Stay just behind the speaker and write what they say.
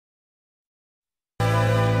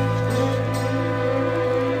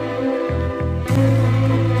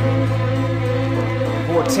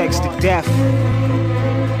architects to death.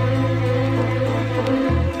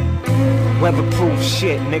 Weatherproof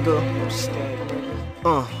shit, nigga.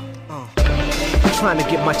 Trying to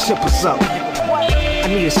get my chippers up. I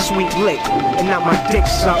need a sweet lick and not my dick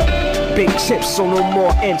suck. Big chips, so no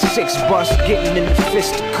more N6 bust. Getting in the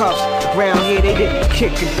fisticuffs. Around here they didn't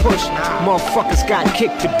kick and push. Motherfuckers got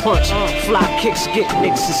kicked and punched. Fly kicks get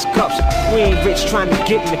niggas' cups. We ain't rich trying to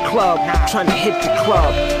get in the club. Trying to hit the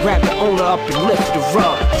club. Grab the owner up and lift the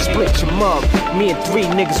rug. Split your mug. Me and 3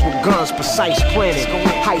 niggas with guns, precise planning.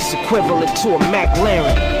 Heights equivalent to a Mac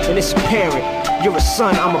Laren. And it's apparent. You're a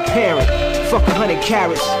son, I'm a parent. Fuck 100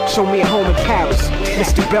 carats. Show me a home in Paris.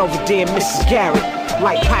 Mr. Belvedere, Mrs. Garrett.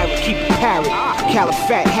 Like pirate, keep it parrot.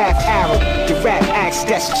 Califat, half Arab. The rap axe,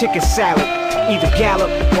 that's chicken salad. Either gallop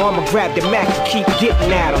or I'ma grab the Mac and keep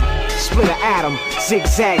getting at him. Split an atom,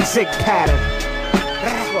 zigzag, zig pattern.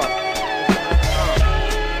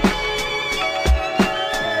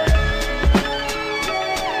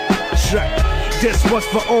 This was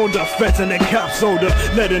for all the feds and the cops older,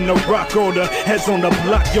 letting the rock order, heads on the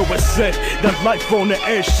block, yo it's said, that life on the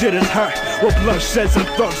air shit is hot. Well bloodsheds and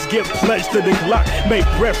thugs get pledged to the Glock, make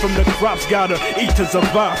bread from the crops, gotta eat to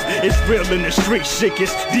survive. It's real in the street, shit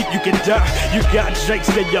gets deep, you can die. You got Jakes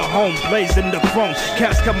in your home, blazing the chrome,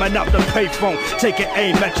 cats coming out the payphone, taking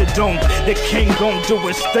aim at your dome. The king gon' do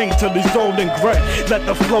his thing till he's old and gray. Let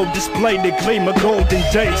the flow display the gleam of golden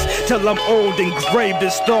days, till I'm old engraved in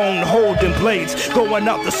stone, holding blades. Going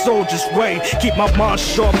out the soldier's way, keep my mind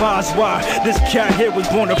sharp, eyes wide. This cat here was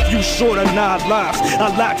born a few short of 9 lives. I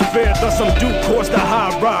lack fear, thus I'm due course to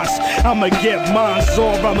high rise. I'ma get mine,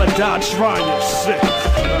 or I'ma die trying. Shit.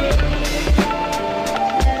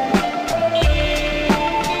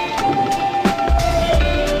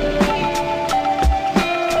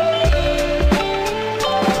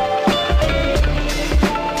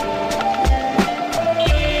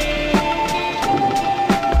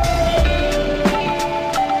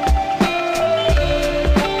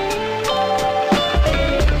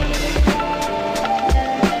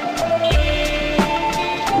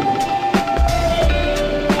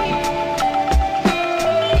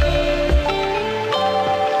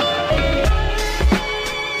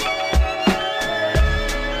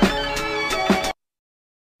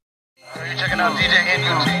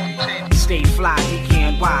 Stay fly,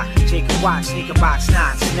 DKNY, take a watch, sneaker box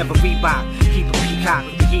knots, never Reebok, keep a peacock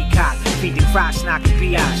with the heat cock, feed the crotch, knock the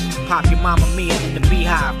biatch, pop your mama Mia in the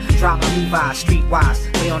beehive, drop my Levi's,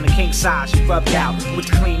 streetwise, lay on the king side, she rubbed out with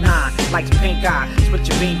the clean eye, like the pink eye, split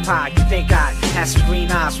your bean pie, you think I had some green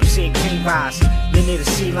eyes from seeing green rise, then near the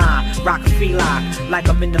sea line, rock a feline, like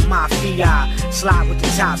I'm in the mafia, slide with the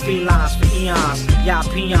top felines for eons, y'all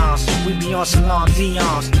peons, we be on Salon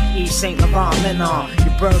Dion's, Yves Saint Laurent Lennon,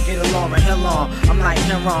 your bird get along and hill on, I'm like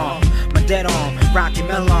Heron, my dead on, Rocky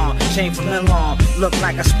Melon, chain from Melon, look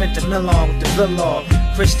like I spent a million with the villa,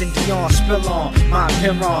 Christian Dior spill on, my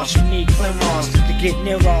appearance, you need clearance to get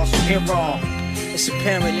near on, so here wrong, it's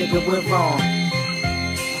apparent nigga we're wrong.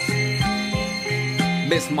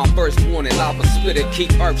 Miss my first warning, lava splitter,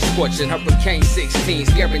 keep earth scorching. Hurricane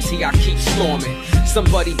 16s, guarantee I keep storming.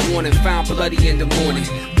 Somebody born and found bloody in the morning.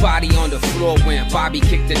 Body on the floor when Bobby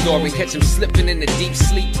kicked the door and catch him slipping in the deep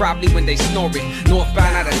sleep, probably when they snoring.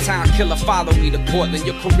 Northbound out of town, killer follow me to Portland.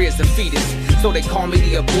 Your career's a fetus, so they call me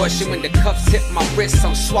the abortion. When the cuffs hit my wrists,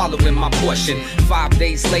 I'm swallowing my portion. 5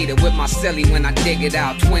 days later with my celly when I dig it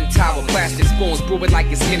out. Twin tower, plastic spoons, brew it like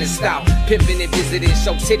it's Guinness style. Pimping and visiting,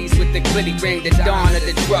 show titties with the glitty ring. The dawn of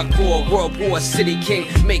the drug war, world war, city king.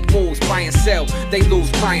 Make moves, buy and sell. They lose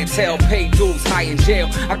clientele, pay dues, high in jail.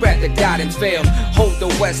 I'd rather die than fail. Hold the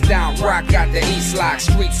west down, rock got the east lock.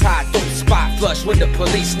 Streets hot, dope spot, flush when the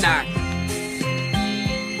police knock.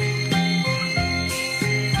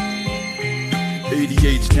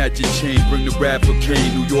 88, snatch your chain, bring the rapper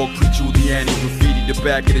Kane. New York, pre-Giuliani, graffiti the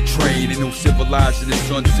back of the train. Ain't no civilized in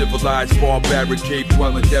this uncivilized barbaric cave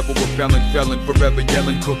dwelling. Devil rebelling, felon, forever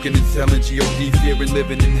yelling, cooking and selling. G.O.D. fearing,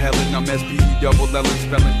 living in hellin'. I'm S.P.E. double Ellen,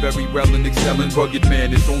 spelling very well and excelling. Rugged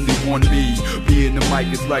man, it's only one me. Being the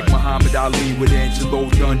mic is like Muhammad Ali with Angelo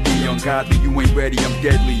Dundee. Ungodly, you ain't ready, I'm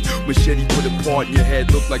deadly. Machete put a part in your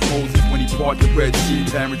head, look like Moses when he part the Red Sea.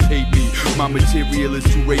 Parents hate me, my material is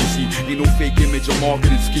too racy. Ain't no fake image or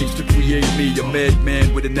marketing schemes to create me. A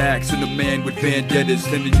madman with an axe and a man with vendettas,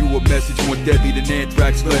 sending you a message more deadly than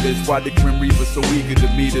anthrax letters. Why the Grim Reaper so eager to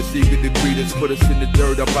meet us, eager to greet us, put us in the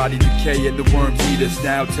dirt, our body decay and the worms eat us.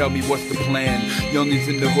 Now tell me what's the plan? Youngins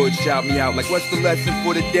in the hood shout me out like what's the lesson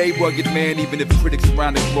for the day? Rugged man, even if critics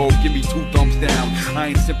around the globe give me 2 thumbs down. I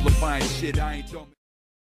ain't simplifying shit, I ain't dumb.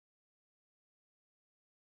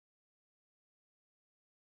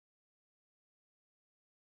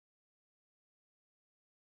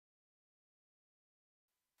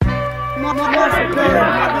 Hey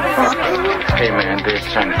man, there's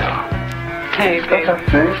Chinatown. Hey, baby.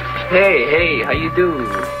 Hey, how you do?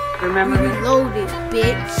 Remember me? Reloaded,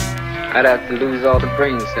 bitch. I'd have to lose all the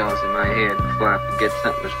brain cells in my head before I forget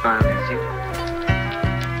something as fine as you.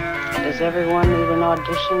 Does everyone need an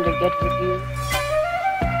audition to get with you?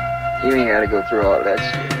 You ain't gotta go through all that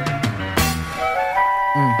shit.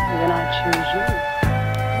 Then I choose you.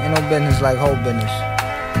 Ain't no business like whole business.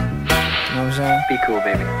 You know what I'm saying? Be cool,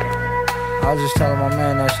 baby. I was just telling my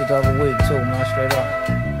man that shit the other week too, man, straight up.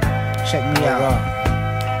 Check me out.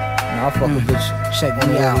 Now I fuck a bitch. Check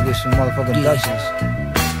me out. Get some motherfucking Dutchess.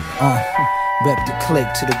 Rep the click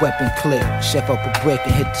to the weapon clip. Chef up a brick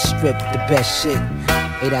and hit the strip with the best shit.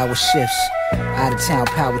 8-hour shifts. Out of town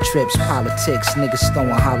power trips, politics, niggas throwing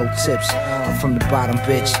hollow tips. I'm from the bottom,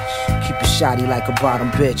 bitch. Keep it shoddy like a bottom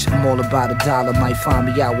bitch. I'm all about a dollar, might find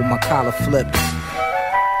me out with my collar flipped.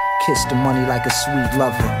 Kiss the money like a sweet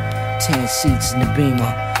lover. 10 seats in the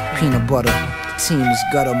Beamer, peanut butter. The team is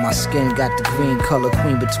gutter, my skin got the green color.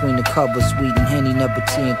 Queen between the covers, weed and Henny, never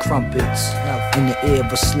tea and crumpets. In the ear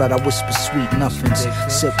of a slut, I whisper sweet nothings.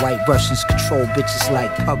 Sip white Russians, control bitches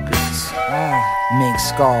like puppets. Mink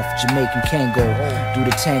scarf, Jamaican Kango. Do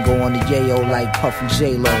the tango on the yayo like Puff and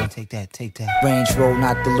J-Lo. Take that. Range roll,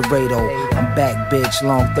 not the Laredo. I'm back, bitch,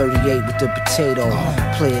 long 38 with the potato.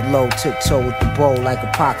 Play it low, tiptoe with the bowl like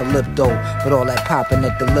Apocalypto. But all that popping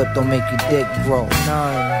at the lip don't make your dick grow.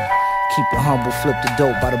 None. Keep it humble, flip the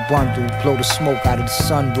dope by the bundle. Blow the smoke out of the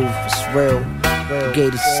sunroof, it's real.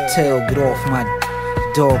 Gate is his tail, get off my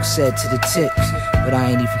dog said to the tick. But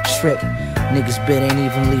I ain't even trip. Niggas bet ain't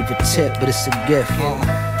even leave a tip, but it's a gift.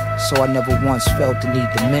 So I never once felt the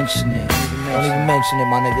need to mention it. Don't even mention it,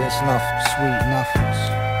 my nigga, it's nothing. Sweet nothings.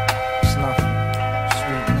 It's nothing.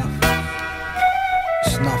 Sweet nothings.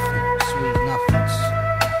 It's nothing. Sweet nothings.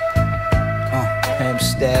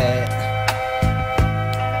 Hempstead.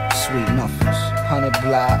 Sweet nothings. 100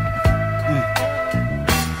 block.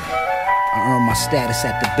 I earn my status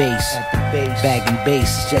at the base. Bagging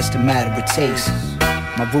bass is just a matter of taste.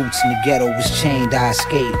 My roots in the ghetto was chained, I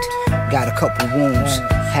escaped. Got a couple wounds,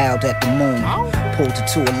 howled at the moon. Pulled to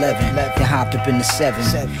 211, then hopped up in the 7.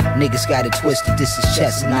 Niggas got it twisted, this is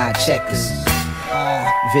chess and not checkers.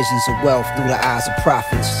 Visions of wealth through the eyes of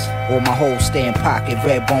prophets. Or my whole stay in pocket,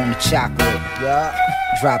 red bone to chocolate.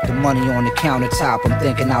 Drop the money on the countertop, I'm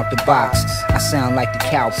thinking out the box. I sound like the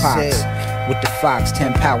cowpox. With the fox,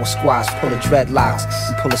 10 power squats, pull the dreadlocks.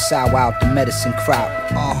 And pull a sour out the medicine crop.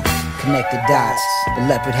 Connect the dots, the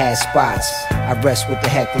leopard has spots. I rest with the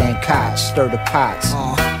heckler and koch, stir the pots.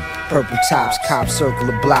 Purple tops, cops circle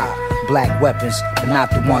the block. Black weapons, but not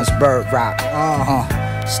the ones bird rock.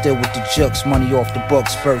 Still with the jokes, money off the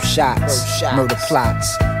books, first shots. Murder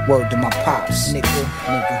plots, word to my pops. Nigga,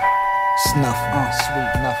 snuff,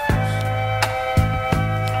 sweet nothing.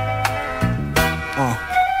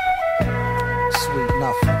 Sweet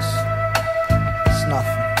nothings.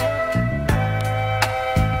 Snuffing.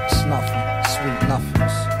 Snuffing, sweet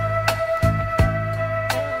nothings.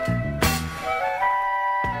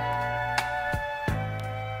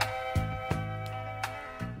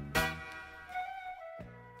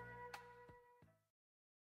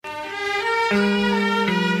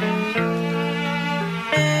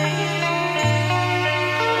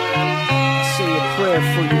 I say a prayer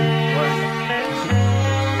for you.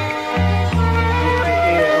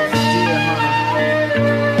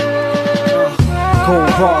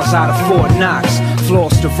 Gold bars out of Fort Knox,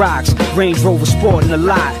 floss the rocks, Range Rover Sport in the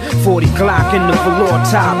lot, 40 Glock in the velour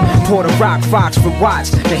top, pour the rock fox for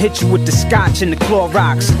watts, to hit you with the scotch and the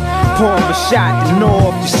Clorox, pour him a shot, to gnaw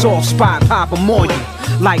off your soft spot, pop 'em on you,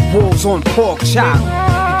 like wolves on pork chop,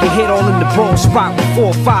 you get hit all in the ball spot with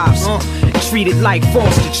 4-5s, treat it like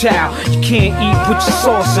foster child, you can't eat, put your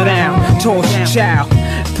saucer down, toss your child.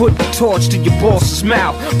 Put the torch to your boss's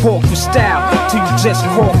mouth, pork for style, till you just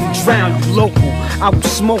cough and drown. You local, I will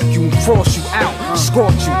smoke you and cross you out,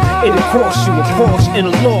 scorch you, it'll cost you a Porsche and a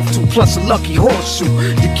loft too, plus a lucky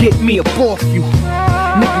horseshoe to get me above you.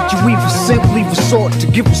 Nigga, you either simply resort to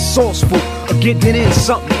give a sauceful or getting in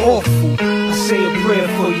something awful. I say a prayer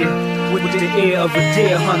for you with the ear of a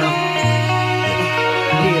deer hunter.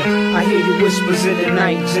 Yeah, I hear your whispers in the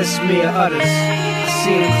night, just mere utters.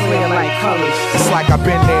 See it clear like colors. It's like I've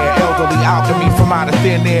been there, elder orderly alchemy from out of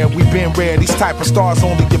thin air. We been rare, these type of stars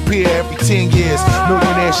only appear every 10 years.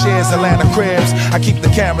 Millionaire shares, Atlanta cribs. I keep the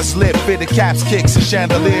cameras lit, fitted caps, kicks, and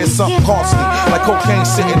chandeliers. Something costly, like cocaine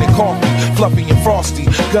sitting in coffee, fluffy and frosty.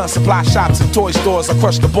 Gun supply shops and toy stores, I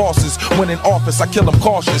crush the bosses. When in office, I kill them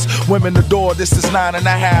cautious. Women adore, this is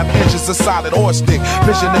 9.5 inches of solid ore stick.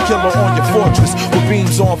 Vision the killer on your fortress with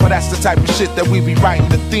beams on, but that's the type of shit that we be writing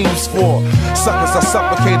the themes for. Suckers, I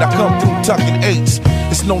suffocate, I come through tucking eights.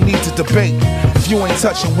 There's no need to debate. If you ain't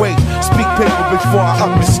touching weight, speak paper before I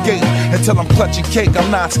up and skate. Until I'm clutching cake,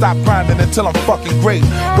 I'm non-stop grinding until I'm fucking great.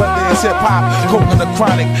 Whether it's hip-hop, coke, or the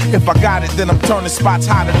chronic, if I got it, then I'm turning spots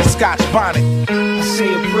hotter than Scotch bonnet. I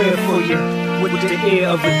say a prayer for you with the ear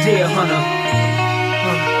of a deer hunter.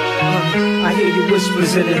 I hear your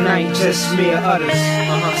whispers in the night, just mere utters.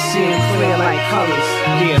 Seeing clear like colors.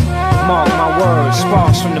 Yeah, mark my words,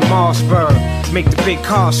 sparks from the Mossberg. Make the big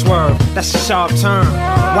car swerve, that's a sharp turn.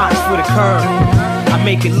 Watch for the curve. I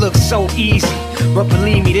make it look so easy, but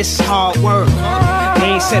believe me, this is hard work. They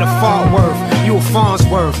ain't said a fault worth, you a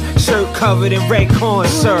Farnsworth. Shirt covered in red corn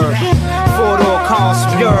served. 4-door cars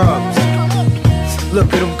from Europe.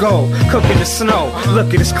 Look at him go, cooking the snow.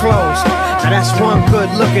 Look at his clothes. Now that's one good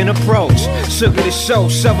looking approach. Sugar the show,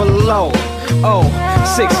 shovel low. Oh,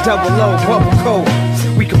 600 bubble coat.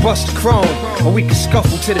 We can bust the chrome, or we can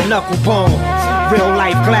scuffle to the knuckle bone. Real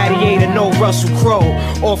life gladiator, no Russell Crowe.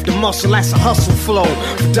 Off the muscle, that's a hustle flow.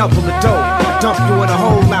 For double the dough, I dump you in a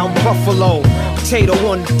hole out in Buffalo. Potato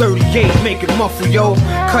on the 38, make it muffle, yo.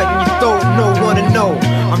 Cutting your throat, no one to know.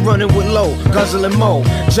 I'm running with low, guzzling mo,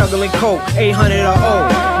 juggling coke, 800 or O.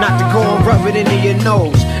 Not to go and rub it into your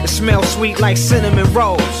nose. It smells sweet like cinnamon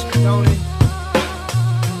rolls, don't it?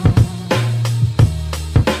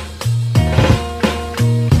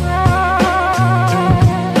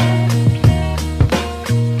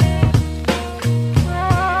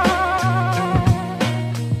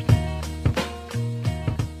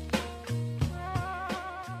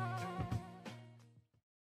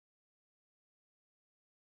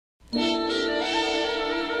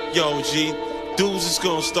 Yo, G, dudes is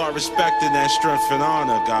gonna start respecting that strength and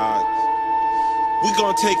honor, God. We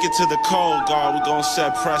gonna take it to the cold, God. We gonna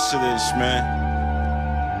set precedence, man.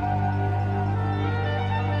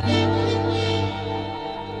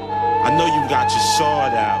 I know you got your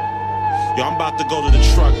sword out. Yo, I'm about to go to the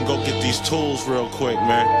truck and go get these tools real quick,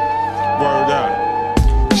 man. Word up.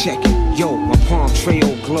 Check it, yo, my palm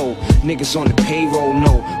trail glow. Niggas on the payroll,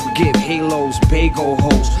 no. We give halos, bago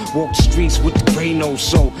hoes. Walk the streets with the gray nose,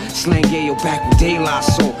 so slang yayo back with De La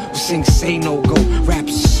Soul. We sing say no go.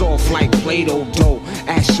 Raps soft like Play-Doh dough.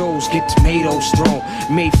 Ass shows get tomatoes thrown.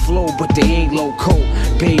 Made flow, but they ain't loco.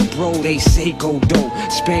 Babe bro, they say go dough.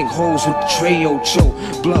 Spank hoes with the Trayo cho.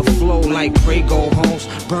 Blood flow like Prego homes.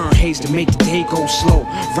 Burn haze to make the day go slow.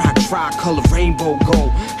 Rock tri-color rainbow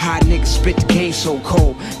gold. Hot niggas spit the game so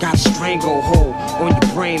cold. Got a stranglehold on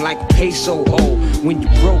your brain like a peso old. When you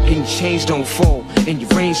broke and your chains don't fold and your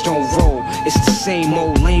range don't roll, it's the same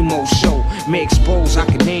old lame-o show. May expose, I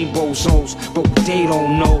can name bozos, but what they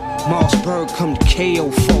don't know, Mossberg come to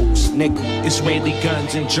KO folks, nigga. Israeli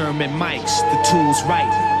guns and German mics, the tools right.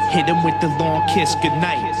 Hit him with the long kiss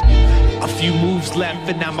goodnight. A few moves left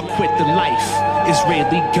and I'ma quit the life.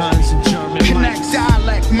 Israeli guns and German Connect mics.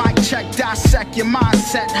 dialect, mic check, dissect your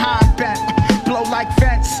mindset, high bet. Blow like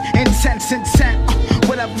vents, intense intent.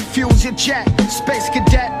 Whatever fuels your jet, space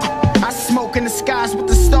cadet. I smoke in the skies with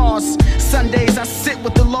the stars. Sundays I sit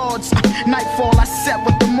with the lords. Nightfall I set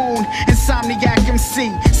with the moon. Insomniac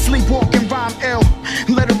MC, sleepwalking rhyme ill.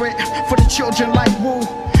 Literate for the children like Woo.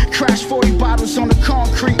 Crash 40 bottles on the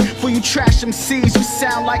concrete. For you trash MCs, you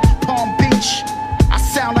sound like Palm Beach. I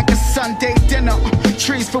sound like a Sunday dinner.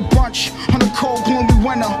 Trees for brunch on a cold, gloomy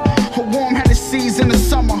winter. A warm-headed seas in the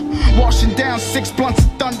summer. Washing down 6 blunts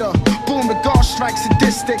of thunder. Boom, the guard strikes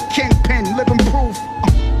sadistic. Kingpin, living proof.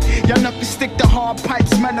 Y'all nothing stick to hard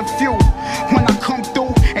pipes, men are few. When I come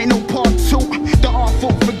through, ain't no part 2. The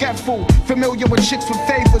awful, forgetful, familiar with chicks with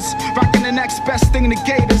favors. Rocking the next best thing in the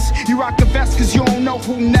Gators. You rock the vest cause you don't know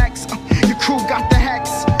who next. Your crew got the hex.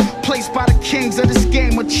 Placed by the kings of this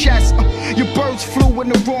game of chess. Your birds flew in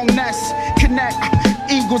the wrong nest. Connect,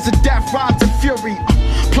 eagles of death, rods of fury.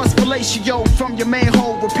 Plus fellatio from your main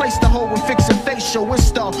hole. Replace the hole and fix a facial.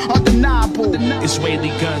 It's the undeniable. Israeli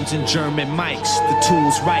guns and German mics, the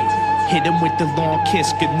tools right. Hit him with the long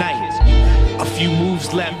kiss goodnight. A few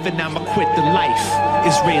moves left and I'ma quit the life.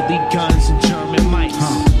 Israeli guns and German mics.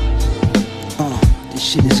 This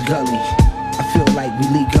shit is gully. I feel like we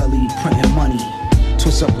legally printing money.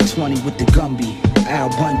 Twist up a 20 with the Gumby, Al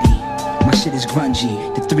Bundy. My shit is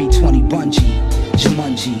grungy, the 320 bungee.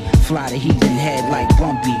 Jumanji, fly the heathen head like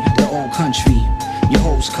Bumpy, the old country. Your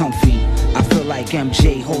hoes comfy, I feel like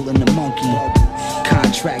MJ holding the monkey.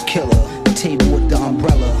 Contract killer, table with the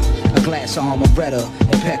umbrella, a glass of Armoretta,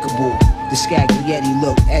 impeccable. The Scaglietti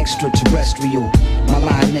look extraterrestrial. My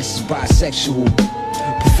lioness is bisexual,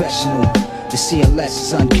 professional. The CLS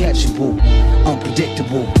is uncatchable,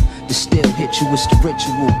 unpredictable. The still hit you is the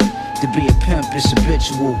ritual. To be a pimp is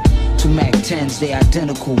habitual. Two Mac 10s, they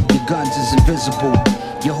identical. Your guns is invisible.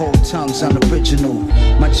 Your whole tongue's unoriginal.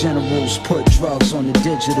 My generals put drugs on the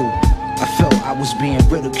digital. I felt I was being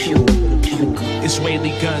ridiculed. Israeli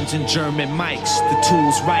guns and German mics, the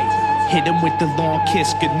tools right. Hit him with the long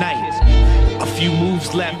kiss goodnight. A few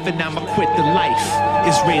moves left and I'ma quit the life.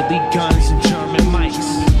 Israeli guns and German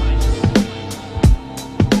mics.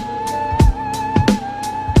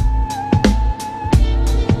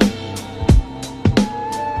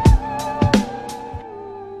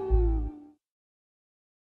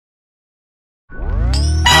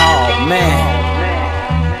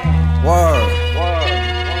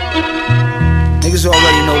 Niggas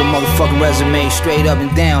already know the motherfucking resume straight up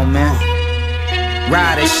and down, man.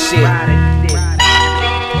 Ride that shit.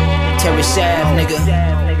 Terry Sav, nigga.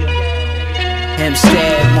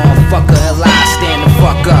 Hempstead, motherfucker. L.I. stand the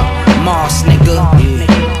fuck up. Moss, nigga.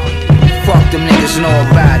 Yeah. Fuck them niggas know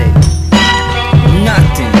about it.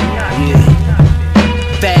 Nothing. Yeah.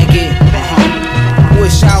 Faggot.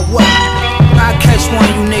 Wish I was. I catch one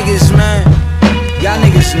of you niggas, man. Y'all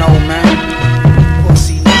niggas know, man.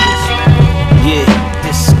 Yeah,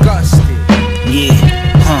 disgusted. Yeah,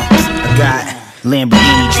 I got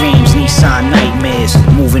Lamborghini dreams, Nissan nightmares,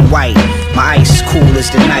 moving white. My ice is cool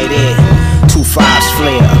as the night air. 2.5's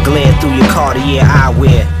flare, a glare through your Cartier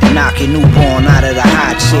eyewear. And knock your newborn out of the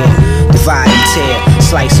high chair. Divide and tear,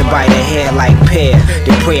 slice and bite her hair like pear.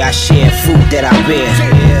 They pray I share fruit that I bear.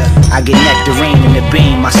 I get nectarine in the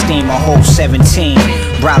beam, I steam a whole 17.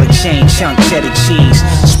 Brolic chain, chunk cheddar cheese.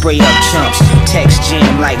 Spray up chumps, text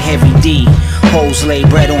jam like Heavy D. Hoes lay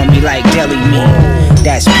bread on me like deli meat.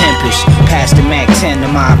 That's pimpish, pass the Mac 10 to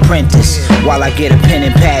my apprentice. While I get a pen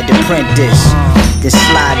and pad to print this. Then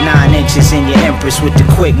slide 9 inches in your Empress with the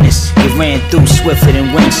quickness. It ran through swifter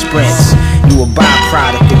than wind sprints. You a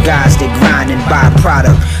byproduct, the guys that grind and buy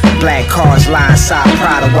product. Black cars lie inside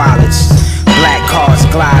Prada wallets. Black cars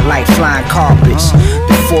glide like flying carpets.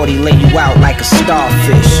 The 40 lay you out like a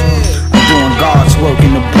starfish. I'm doing God's work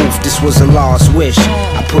in the booth, this was a lost wish.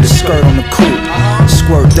 I put a skirt on the coupe,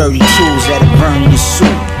 squirt 32s that'll burn in your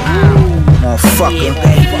suit. Motherfucker,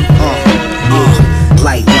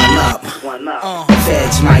 light one up.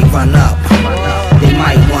 Feds might run up, they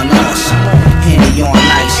might want us. Henny on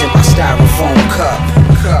ice in my styrofoam cup.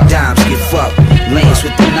 Dimes get fucked, lanes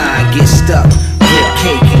with the 9 get stuck. Grip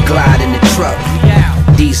cake and glide in the truck.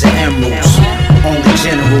 These are emeralds, only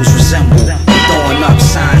generals resemble. They throwing up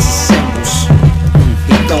signs and symbols.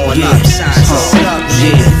 They throwing up signs and symbols.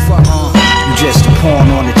 You just a pawn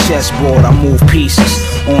on the chessboard. I move pieces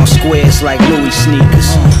on squares like Louis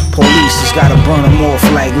sneakers. Police has gotta burn them off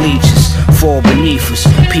like leeches. Fall beneath us,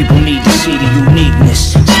 people need to see the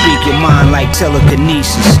uniqueness. Speak your mind like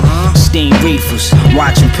telekinesis. Steam reefers,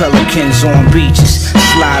 watching pelicans on beaches.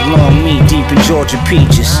 Slide long meat deep in Georgia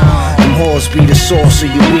peaches. Them whores be the source of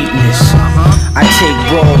your weakness. I take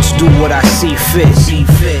broads, do what I see fit.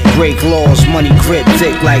 Break laws, money grip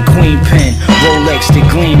thick like Queen Pen. Rolex that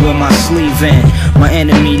gleam with my sleeve in. My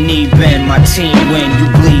enemy knee bend, my team win. You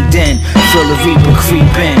bleed in, feel the reaper creep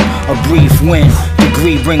in. A brief win,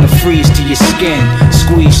 degree bring a freeze to your skin.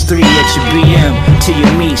 Squeeze 3 at your BM till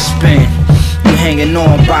your meat spin. You hanging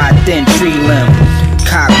on by a thin tree limb.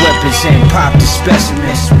 Cock weapons and pop the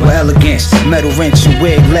specimens with elegance. Metal wrench and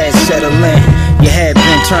wig, lead settle in. Your head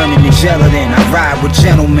been turning to gelatin. I ride with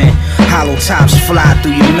gentlemen. Hollow tops fly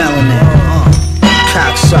through your melanin.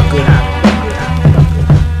 Cocksucker.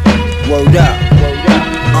 Word up.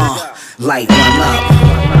 Light one up.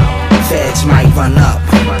 Feds might run up.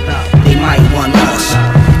 They might want us.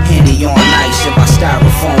 Henny on ice in my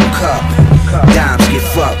styrofoam cup. Dimes get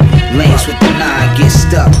fucked. Lanes with the 9 get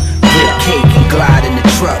stuck. Grip cake and glide in the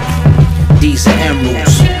truck. These are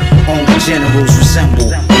emeralds, only generals resemble.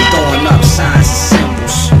 They throwing up signs and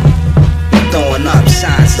symbols. They throwing up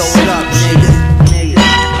signs and symbols. Nigga.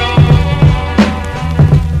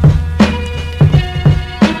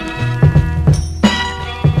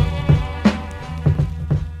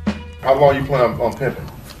 How long you plan on pimping?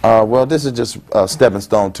 Well, this is just a stepping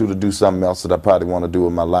stone to do something else that I probably want to do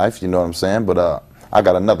in my life, you know what I'm saying? But I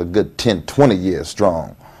got another good 10, 20 years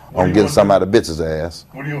strong on getting something out of bitch's ass.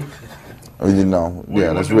 What do you? You know,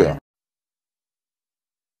 yeah, that's real.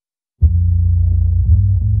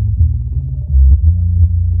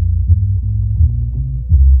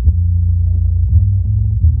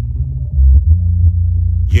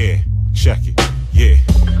 Yeah, check it, yeah.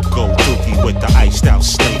 Gold dookie with the iced out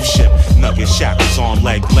slave ship. Nugget shackles on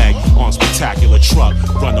leg, on spectacular truck.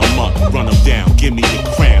 Run them up, run them down, give me your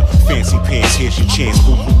crown. Fancy pants, here's your chance,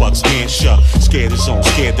 boo-boo bucks, stand shut. Scared of zone,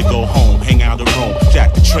 scared to go home, hang out the room.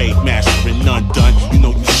 Jack the trade master and none done. You know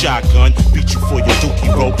you shotgun, beat you for your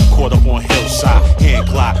dookie rope. Caught up on hillside, hand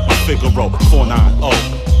glide, my Figaro,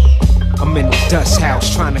 490. I'm in the dust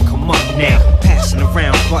house trying to come up now. Passing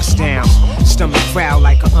around bust downs. Stomach growl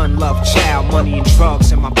like an unloved child. Money and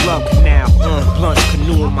drugs in my blood canal. Blunts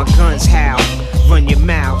canoe and my guns howl. Run your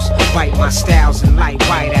mouths, bite my styles and light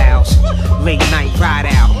white owls. Late night ride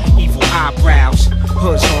out, evil eyebrows.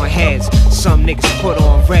 Hoods on heads, some niggas put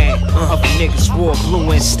on red. Other niggas wore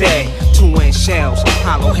blue instead. 2-inch shells,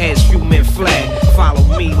 hollow heads, few men fled. Follow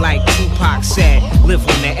me like Tupac said. Live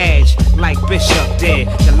on the edge, like Bishop did.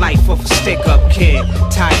 The life of a stick-up kid.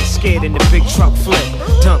 Tired, scared in the big truck flip.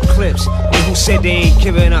 Dump clips, and who said they ain't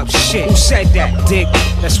giving up shit? Who said that, dick?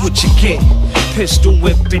 That's what you get. Pistol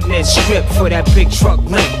whipped and then stripped for that big truck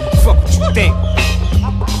limp. Fuck what you think.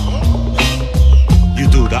 You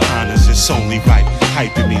do the honors, it's only right.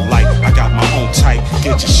 Hyping me like I got my own type.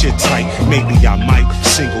 Get your shit tight, maybe I might.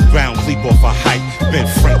 Single ground, leap off a height. Ben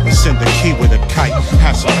Franklin, send the key with a kite.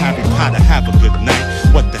 Have some Harry Potter, have a good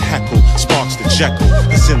night. What the heckle, sparks the Jekyll.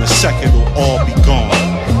 Cause in a second it'll all be gone.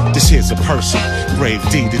 This here's a person, Grave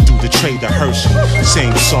D to do the trade to Hershey.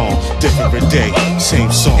 Same song, different day.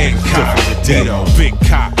 Same song, different day. Big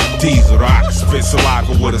cock, D's rock, spit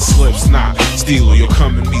saliva with a slip snot. Stealer, you'll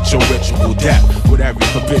come and meet your ritual death with every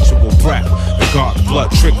habitual breath. The guard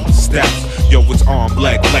blood trickles steps. Yo, it's arm,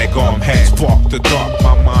 leg, arm, head. Spark the dark,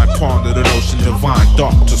 my mind pondered an ocean divine,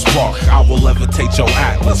 dark to spark. I will levitate your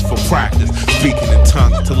atlas for practice. Speaking in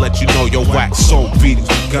tongues to let you know your wax soul beating's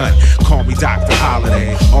begun. Call me Dr.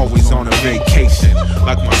 Holiday, always on a vacation.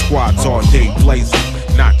 Like my squad's all day blazing.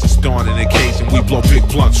 Not just on an occasion, we blow big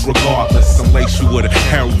blunts regardless. And lace you with a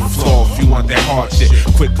heroin floor if you want that hard shit.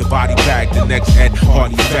 Quick to body bag, the next Ed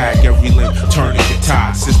Hardy bag. Every limb turning your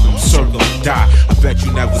tie, system circle and die. I bet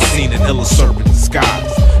you never seen an iller serpent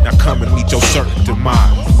disguise. Now come and meet your certain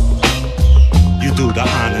demise. You do the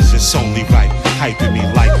honors, it's only right. Hyping me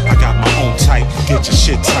like I got my own type. Get your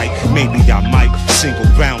shit tight, maybe I might. Single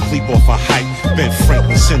ground, leap off a height. Ben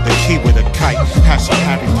Franklin, send the key with a kite. Have some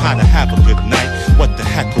Harry Potter, have a good night. What the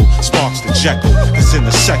heckle, sparks the Jekyll. Cause in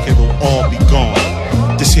a second it'll all be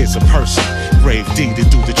gone. This here's a person, Grave D to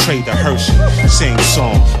do the trade to Hershey. Same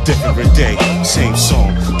song, different day. Same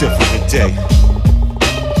song, different day.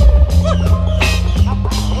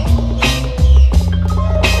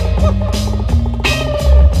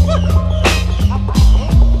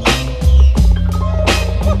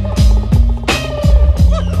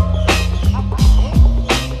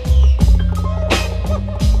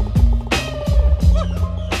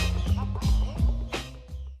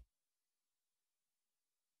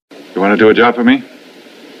 You want to do a job for me?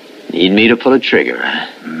 Need me to pull a trigger, huh?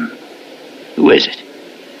 Who is it?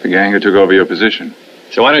 The gang who took over your position.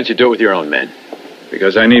 So why don't you do it with your own men?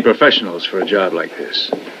 Because I need professionals for a job like this.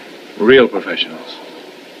 Real professionals.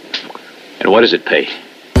 And what does it pay?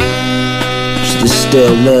 Just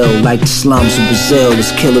still ill, like the slums of Brazil. This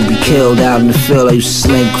killer be killed out in the field. I used to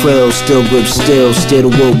sling krill, still grip steel, steer the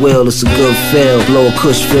wood wheel, it's a good feel. Blow a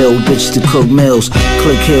kush field, bitches to cook meals.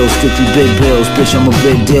 Click hills, strictly big bills. Bitch, I'm a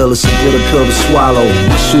big deal, it's a bitter pill to swallow.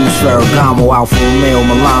 My shoes Ferragamo, Alfa Romeo,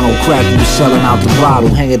 Milano. Crack you selling out the bottle.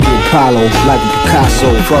 Hang it to Apollo, like a Picasso.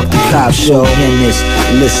 Fuck the cop show, in this.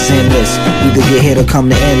 The list is endless. Either get hit or come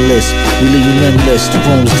to endless. We leave you limbless, the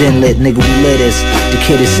room's dim lit, nigga, we lit us. The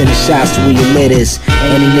kid is sending shots to where you lit is.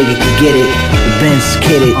 Any nigga can get it. The Benz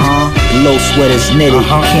kidded. The low sweaters knitted.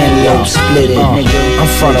 Cantaloupe split it, nigga. I'm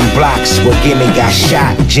from them blocks where Gimme got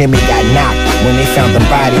shot, Jimmy got knocked when they found them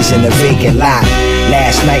bodies in the vacant lot.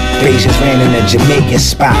 Last night, Bajans ran in a Jamaican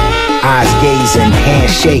spot. Eyes gazing,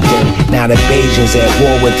 hands shaking. Now the Bajans at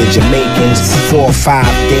war with the Jamaicans. 4 or 5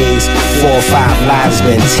 days, 4 or 5 lives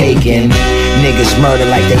been taken. Niggas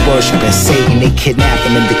murdered like they worshiping Satan. They kidnapped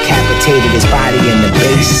him and decapitated his body in the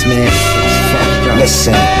basement.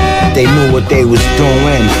 Listen, they knew what they was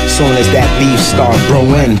doing. Soon as that beef started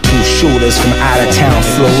brewing, 2 shooters from out of town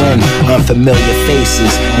flew in. Unfamiliar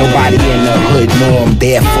faces, nobody in the hood knew them.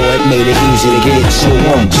 Therefore it made it easy to get to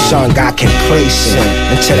him. Son got complacent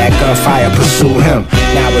until that gunfire pursued him.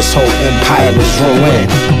 Now his whole empire was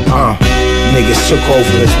ruined. Niggas took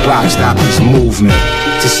over his block, stopped his movement.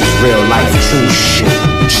 This is real life, true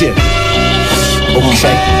shit.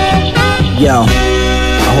 Okay. Yo,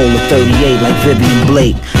 I hold a 38 like Vivian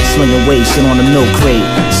Blake. slinging weights and on a milk crate.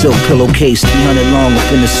 Silk pillowcase, 300 long up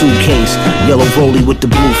in the suitcase. Yellow rollie with the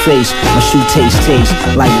blue face. My shoe taste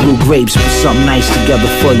like blue grapes. Put something nice together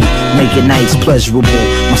for you, make your nights pleasurable.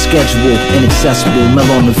 My schedule inaccessible, mill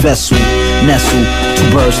on the vessel. Nestle,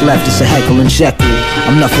 2 birds left, it's a heckle and jekyll.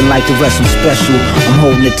 I'm nothing like the rest, I'm special. I'm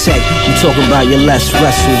holding the tech, you talking about your less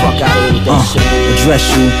wrestle. Address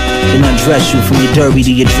you, then undress you. From your derby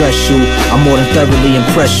to your dress shoe, I more than thoroughly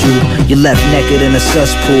impress you. You're left naked in a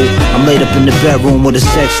cesspool. I'm laid up in the bedroom with a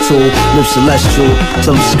sex tool. Live celestial,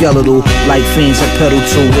 till I'm skeletal. Like fiends I pedal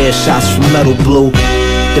to, wear shots from metal blue.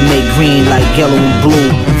 They make green like yellow and blue.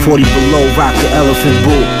 40 below, rock the elephant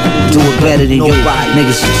boot. Do it better than you.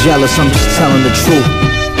 Niggas are jealous, I'm just telling the truth.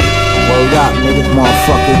 Word up, nigga,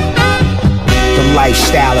 motherfucker. The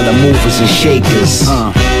lifestyle of the movers and shakers.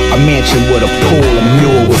 A mansion with a pool, a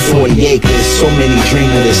mule with 40 acres. So many dream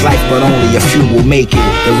of this life, but only a few will make it.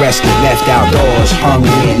 The rest get left outdoors,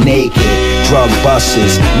 hungry and naked. Drug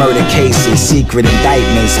busts, murder cases, secret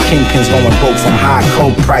indictments. Kingpins going broke from high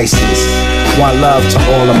coke prices. One love to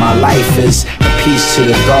all of my lifers, and peace to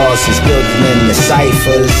the gods is building in the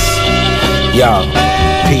ciphers. Yo,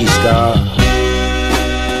 peace, God.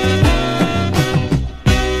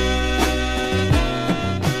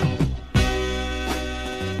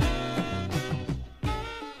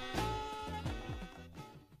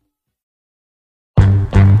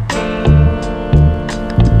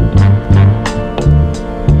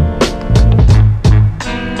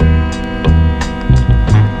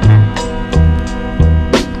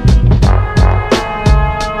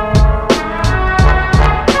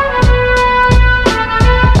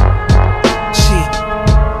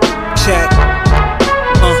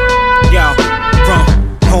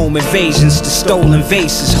 Invasions to stolen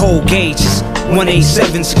vases, whole gauges,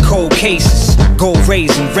 187s and cold cases, gold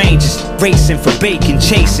raising ranges, racing for bacon,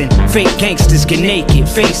 chasing fake gangsters get naked,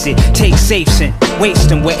 face it, take safes and waste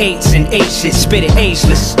them with 8s and 8 shit, spit it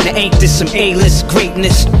ageless. Now ain't this some A-list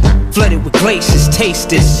greatness? Flooded with glaciers, taste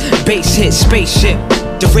this, bass hit spaceship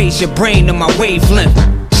to raise your brain to my wavelength.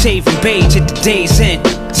 Shaving beige at the day's end,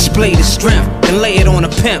 display the strength and lay it on a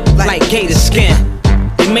pimp like gator skin.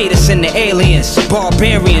 They made us into aliens,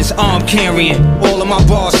 barbarians, arm carrying. All of my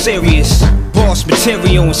bars serious, boss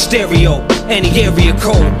material and stereo. Any area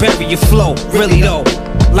code, bury your flow. Really though,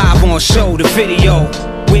 live on show, the video.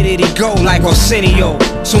 Where did he go like Arsenio?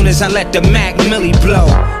 Soon as I let the Mac Millie blow.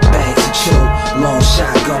 Bags of choke, long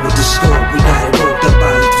shotgun with the scope. We got it roped up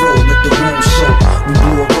by the throat, let the room soak. We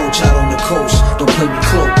blew a roach out on the coast, don't play me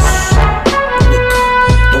close.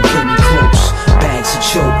 Don't play me close. Bags of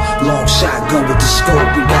choke, long shotgun with the scope.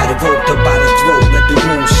 We got it roped up by the throat, let the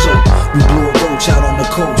room soak. We blew a roach out on the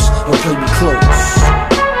coast, don't play me close.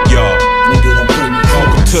 Yo, nigga, don't play me close.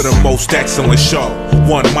 Welcome to the most excellent show.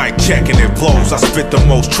 One mic checking it blows. I spit the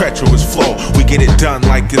most treacherous flow. We get it done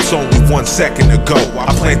like it's only 1 second to go.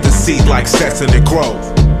 I plant the seed like sets and it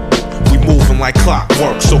grows. We moving like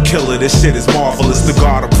clockwork, so killer, this shit is marvelous. The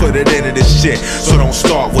God will put it into this shit, so don't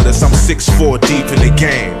start with us. I'm 6'4" deep in the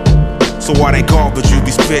game. So why that garbage you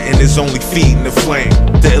be spitting is only feeding the flame.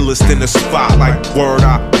 The illest in the spot like word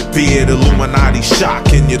eye. Be it Illuminati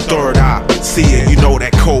shock in your third eye. See it, you know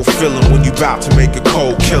that cold feeling when you bout to make a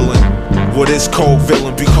cold killing. What is cold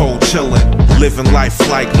villain be cold chillin'. Living life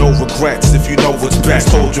like no regrets. If you know what's best,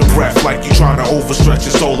 hold your breath like you trying to overstretch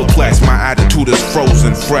your solar plex. My attitude is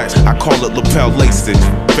frozen fresh. I call it lapel lacing.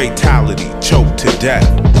 Fatality, choke to death.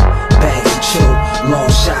 Bags of choke,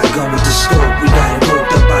 long shotgun with the scope. We got it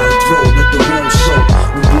roped up by the throat, let the room soak.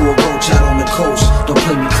 We blew a roach out on the coast, don't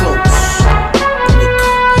play me close.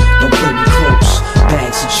 Don't play me close.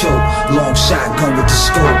 Bags of choke, long shotgun with the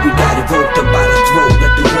scope. We got it roped up by the throat,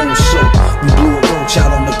 let the room soak. We blew a roach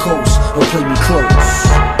out on the coast, don't play me close.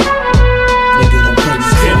 Nigga, don't play me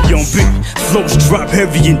close. Heavy on beat, flows drop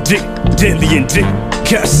heavy and dick, deadly and dick.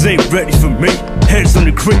 Cats ain't ready for me, hands on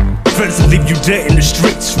the creek. Friends will leave you dead in the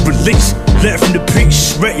streets. Release, laughing the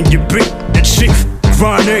peace, rating your beat. The chief,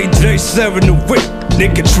 grind every day, 7 a week.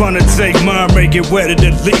 Nigga tryna take mine, make it wetter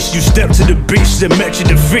than least. You step to the beach and met your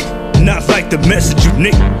defeat. Not like the message you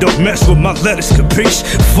need. Don't mess with my letters, capiche?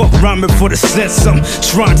 Fuck rhyming for the sense. I'm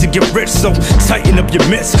trying to get rich, so tighten up your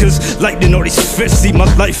mitts. Cause lightning all these fists. See,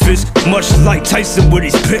 my life is much like Tyson with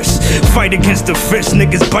his piss. Fight against the fist,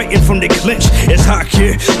 niggas biting from their clinch. It's hot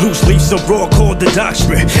here, loose leaves so raw called the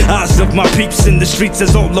doctrine. Eyes of my peeps in the streets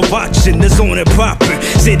is all I'm watching. It's on and popping.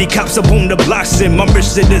 City cops up on the blocks and my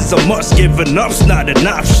mission is a must. Giving up's not an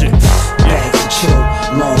option. Bags of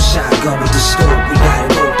choke, long shotgun with the scope. We got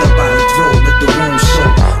it roped up by the throat, let the room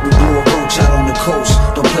soak. We blew a roach out on the coast,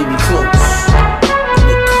 don't play me close.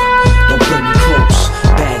 Don't play me close.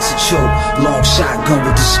 Bags of choke, long shotgun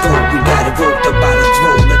with the scope.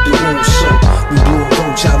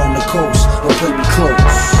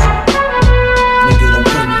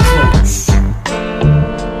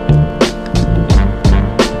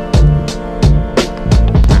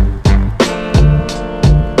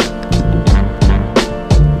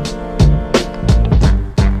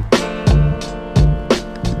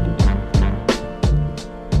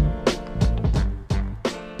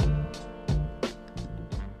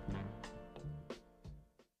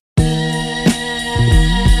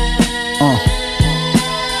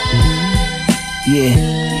 Yeah,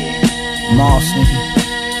 Moss, nigga.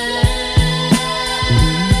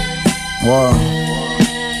 Whoa.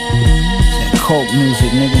 It's that coke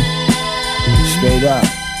music, nigga. Straight up.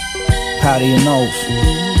 Powder your nose.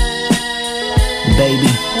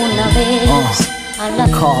 Baby.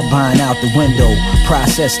 Carbine out the window.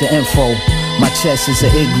 Process the info. My chest is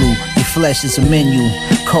an igloo. Your flesh is a menu.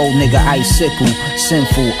 Cold nigga icicle.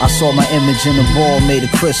 Sinful. I saw my image in a ball made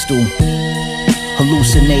of crystal.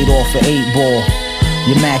 Hallucinate off an 8-ball.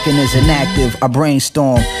 Your mackin' is inactive, I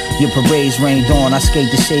brainstorm. Your parades rained on, I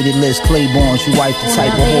skate the shaded list Claiborne's. You wife the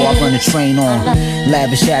type of whore I run a train on.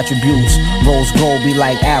 Lavish attributes, rose gold be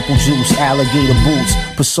like apple juice. Alligator boots,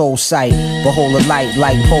 for soul sight. Behold a light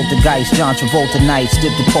like poltergeist. John Travolta nights,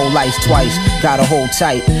 dip the pole lights twice. Gotta hold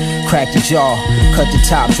tight, crack the jaw. Cut the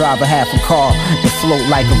top, drive a half a car. To float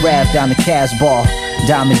like a raft down the Casbah.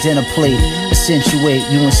 Diamond dinner plate, accentuate,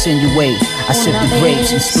 you insinuate. I sip the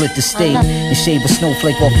grapes and split the steak and shave a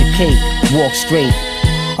snowflake off your cake. Walk straight,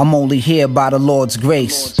 I'm only here by the Lord's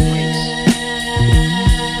grace.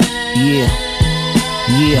 Yeah,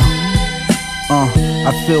 yeah,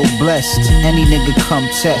 I feel blessed. Any nigga come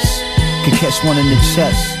test, can catch one in the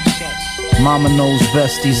chest. Mama knows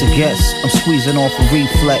best, he's a guest. I'm squeezing off a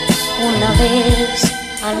reflex.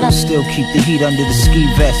 Still keep the heat under the ski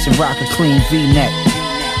vest and rock a clean V-neck.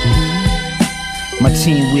 My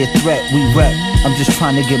team, we a threat, we rep. I'm just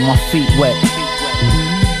trying to get my feet wet.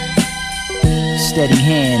 Steady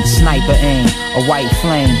hand, sniper aim, a white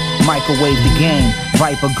flame, microwave the game,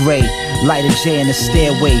 Viper gray, light a J in the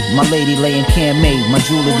stairway. My lady laying can-made, my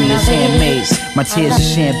jewelry is handmade. My tears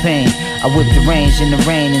are champagne, I whip the range in the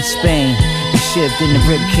rain in Spain. The shift in the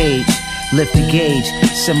rib cage, lift the gauge,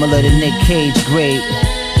 similar to Nick Cage grade.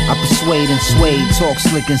 I persuade and sway, talk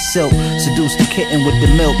slick and silk, seduce the kitten with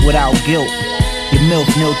the milk without guilt. Your milk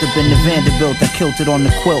knelt up in the Vanderbilt, I kilted on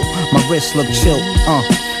the quilt, my wrist look chill,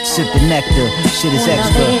 sip the nectar, shit is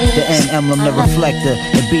extra, the end emblem, the reflector,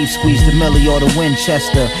 the beef squeeze the Millie or the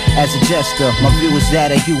Winchester, as a jester, my view is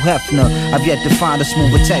that of Hugh Hefner, I've yet to find a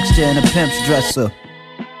smoother texture in a pimp's dresser,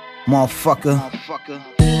 motherfucker,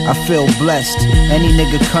 I feel blessed, any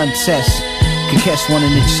nigga contest, can catch one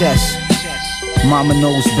in the chest, mama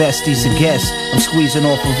knows best, he's a guest, I'm squeezing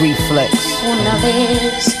off a reflex.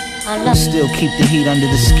 Still keep the heat under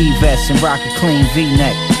the ski vest and rock a clean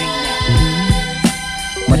V-neck.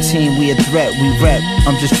 My team, we a threat, we rep.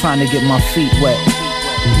 I'm just trying to get my feet wet.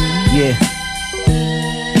 Yeah.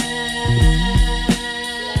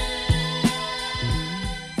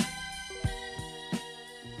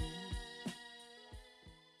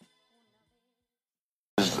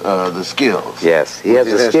 The skills. Yes, he has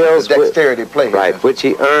the skills, the dexterity play, right, which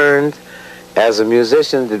he earned as a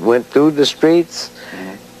musician that went through the streets,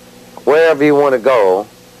 wherever you want to go,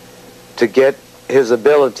 to get his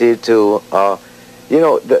ability to, you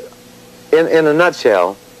know, in a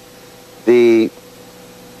nutshell,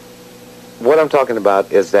 what I'm talking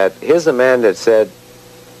about is that here's a man that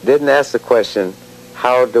didn't ask the question,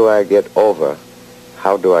 how do I get over?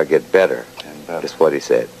 How do I get better? Is what he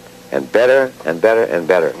said. And better, and better, and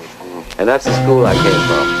better. And that's the school I came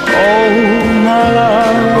from. Oh, my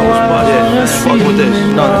love. Yeah, fuck with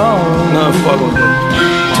this. None fuck with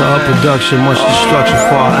this. To our production, much destruction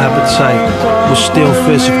for our appetite. We'll still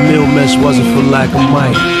fish if meal miss wasn't for lack of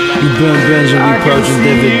might. We been binging, we purging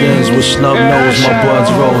dividends with snub nose. My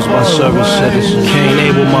buds rose, my service citizen. Can't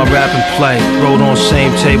able my rap and play. Rolled on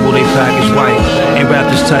same table, they package white. Ain't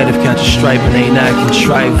wrapped as tight if catch a stripe and ain't acting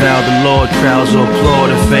trite. Vow the Lord, crowds will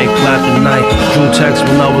applaud if ain't clap the night. Drew text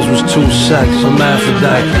when others was 2 sex, I'm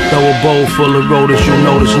Aphrodite. Throw a bowl full of rotors, you'll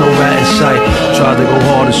notice no rat in sight. Tried to go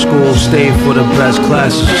hard at school, stayed for the best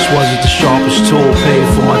classes. This wasn't the sharpest tool, paid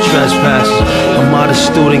for my trespasses. A modest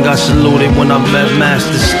student got saluted when I met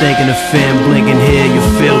masters. Stinking the fan, blinking here, you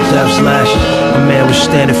feel death's lashes. A man was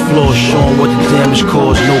standing floor, showing what the damage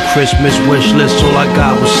caused. No Christmas wish list, all I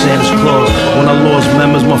got was Santa's Claus. When I lost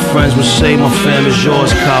members, my friends would say my family's yours.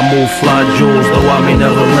 Camus, fly jewels, though I may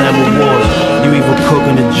never land awards. You either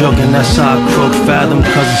cooking or jugging, that's how I crook. Fathom,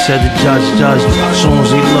 cousin said the judge judged. As soon as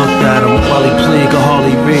he looked at him, while he plead, could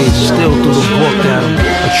hardly read. Still threw the book at him.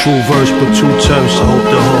 A true verse, but 2 terms, so hope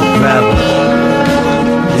the hook grab him.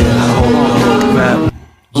 Yeah, I hope the hook grab him.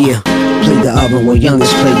 Yeah, play the oven where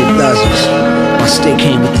youngest play the dozens. My stick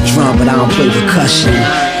came with the drum, but I don't play percussion.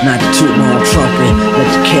 Not to toot my own trumpet, let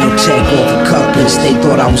the Caltech off the couplets. They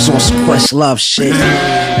thought I was on some Questlove shit.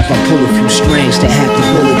 If I pull a few strings, they have to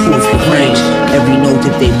bulletproof your range. Every note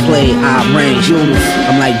that they play, I arrange.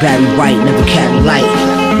 I'm like Barry White, never carry light.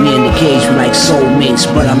 Me and the Gage, we like soulmates,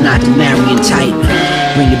 but I'm not the marrying type.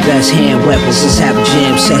 Bring your best hand weapons, let's have a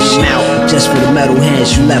jam session out. Just This for the metal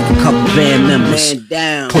hands, you left a couple band members.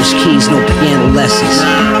 Push keys, no piano lessons.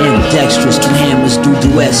 Ambidextrous, two hammers, do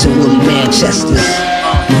duets in Willie Manchester.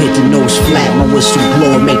 You hit the nose flat, my whistle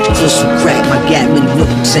blow and make the crystal crack. My gap many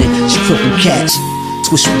ripples and she cripple cats.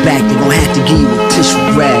 Twist you back, they gon' have to give you a tissue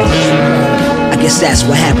grab. I guess that's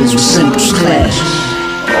what happens when cymbals clash.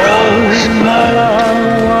 Oh, my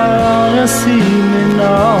love, why don't you see me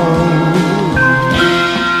now?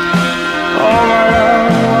 Oh, my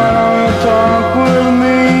love, why don't you talk with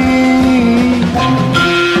me?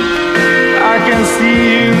 I can see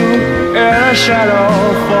you in a shadow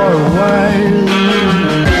for a while.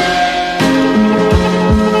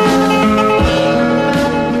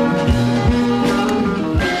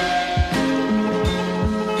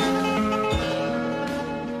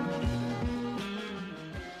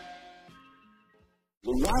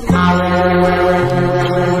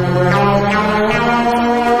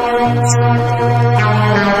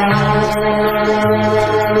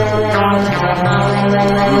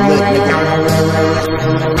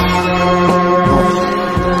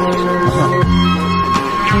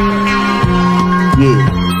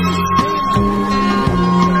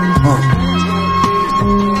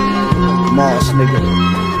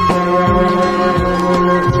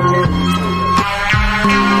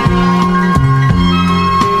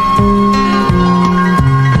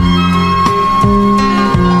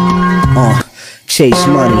 Chase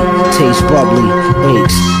money, taste bubbly,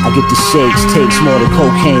 aches. I get the shakes, takes more than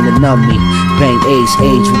cocaine to numb me. Bang ace,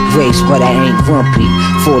 age with grace, but I ain't grumpy.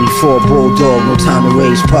 44 bulldog, no time to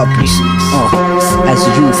raise puppies. As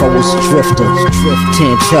a youth, I was a drifter.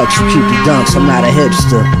 10 chucks, you keep the dunks, I'm not a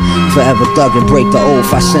hipster. Forever thuggin', break the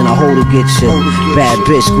oath, I send a hoe to get you. Bad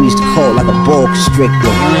bitch, squeeze the coat like a ball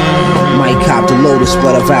constrictor. Might cop the Lotus,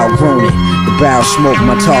 but I've outgrown it. The barrel smoke,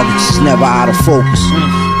 my targets is never out of focus.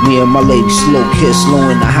 Me and my lady slow kiss, low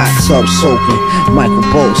in the hot tub soaking. Michael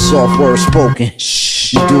Bolt, soft word spoken.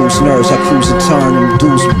 You dudes nerves, I cruise and turn, them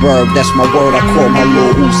dudes with burb. That's my word, I call my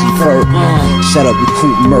little Uzi Ferg. Shut up,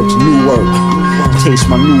 recruit merch, new work. Taste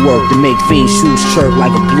my new work to make fiend shoes chirp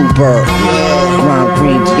like a bluebird. Lime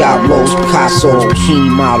green, Diablos, Picasso's, bikini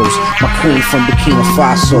models. My queen from Burkina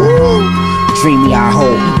Faso. Dreamy I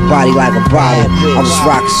hold, body like a bottle. I was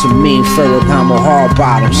rocking some mean Ferragamo hard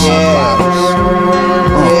bottoms.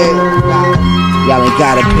 Y'all ain't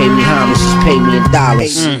gotta pay me homage, just pay me in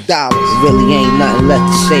dollars. Really ain't nothing left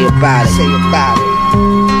to say about it.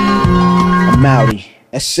 I'm outie.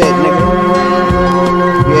 That's it, nigga.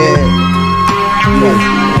 Yeah.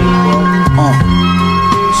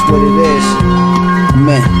 That's what it is.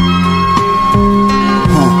 Man.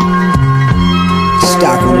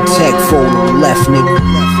 Stock on the tech, fold on the left, nigga.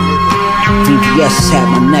 VVS has had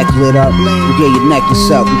my neck lit up. We get your necklace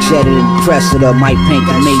up, we jetted and press it up. Might paint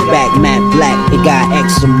the Maybach matte black, it got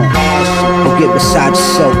eczema. Go get beside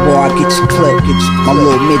yourself, boy, I get your clip. My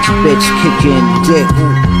little midget bitch kick you in the dick.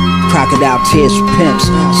 Crocodile tears for pimps,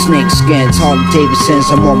 snake skins, Harley Davidsons.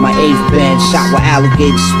 I'm on my 8th bench, shot with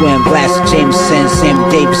alligators swim, glass of Jameson, Sammy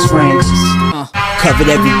Davis frames.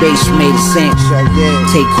 Covered every base, made a cent.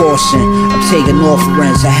 Take caution, I'm taking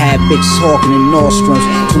offerings. I had bitches hawking in Nordstroms.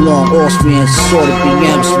 Too long Austrians, assorted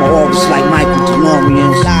BMs. My orbits like Michael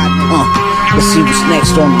DeLoreans. Let's see what's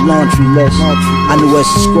next on the laundry list. I knew as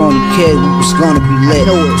a scrawny kid we was gonna be lit.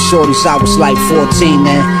 Shorties, I was like 14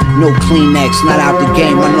 then. No Kleenex, not out the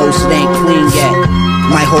game. My nose it ain't clean yet.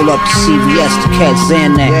 Might hold up to CVS to catch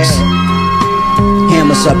Xanax.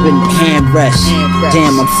 Hammers up in the hand rest.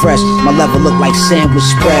 Damn, I'm fresh. My level look like sandwich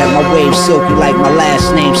spread. My wave silky like my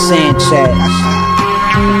last name Sanchez.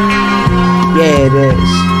 Yeah, it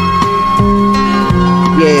is.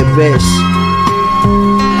 Yeah, bitch.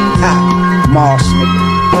 Ha, Moss, nigga.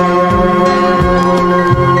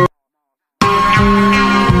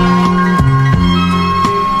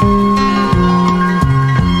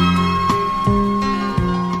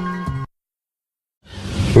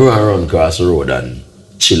 We run across the road and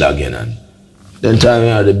chill again, and then time you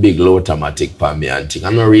have the big low automatic pan me and thing.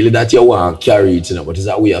 I'm not really that you want to carry it, you know, but it's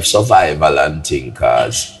a way of survival and thing,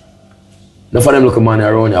 cause enough of them look man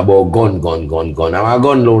around you about gun. I'm a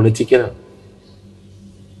gun lonely tick, you know.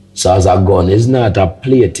 So as a gun is not a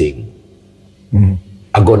plaything.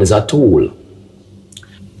 A gun is a tool.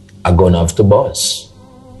 A gun have to bust.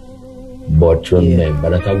 But remember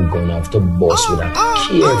that a gun have to bust with a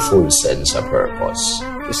careful sense of purpose.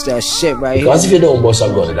 It's that shit right here. Because if you don't bust a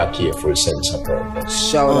gun with a careful sense of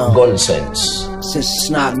purpose, gun sense. Since the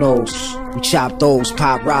snot nose, we chop those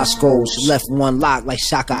pop Roscoes. Left one lock like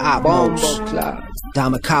Shaka Opmos.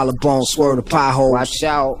 Diamond collarbone, swerve the pothole. Watch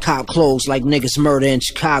out. Cop clothes like niggas murder in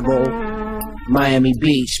Chicago. Miami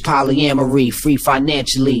Beach, polyamory, free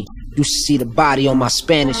financially. You should see the body on my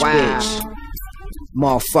Spanish bitch.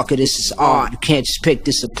 Motherfucker, this is art. You can't just pick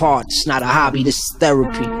this apart. It's not a hobby, this is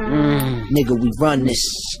therapy. Nigga, we run this.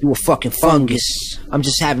 You a fucking fungus. I'm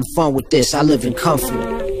just having fun with this. I live in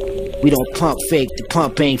comfort. We don't pump fake. The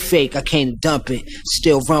pump ain't fake. I came to dump it.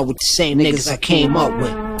 Still run with the same niggas I came up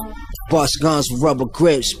with. Bust guns with rubber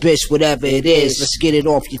grips, bitch, whatever it is. Let's get it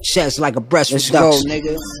off your chest like a breast reduction. Let's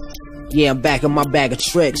go, nigga. Yeah, I'm back in my bag of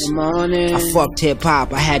tricks. I fucked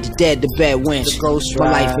hip-hop, I had to dead the bed winch.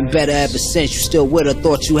 My life been better ever since. You still with her,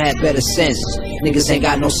 thought you had better sense. Niggas ain't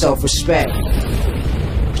got no self-respect.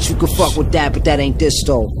 But you can fuck with that, but that ain't this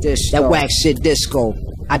though. That whack shit disco.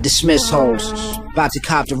 I dismiss hoes. About to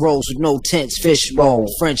cop the rolls with no tents, fishbowl,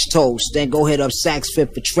 French toast. Then go hit up Saks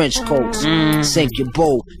Fifth for trench coats. Sink your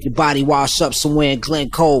boat, your body wash up somewhere in Glen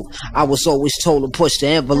Cove. I was always told to push the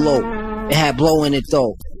envelope. It had blow in it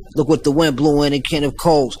though. Look what the wind blew in Kenneth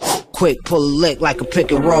Coles. Quick, pull a lick like a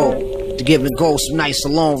pick and roll. To give it gold some nice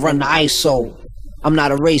alone, run the ISO. I'm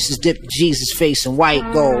not a racist, dip Jesus face in white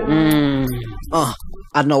gold.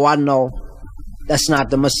 I know. That's not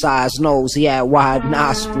the Messiah's nose, he had wide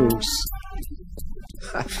nostrils.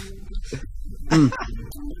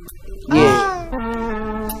 Yeah.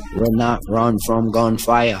 We'll not run from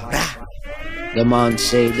gunfire. The man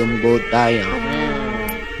say them go die.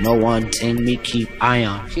 No one thing me keep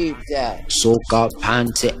iron. Keep that. Soak up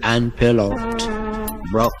panty and pillow.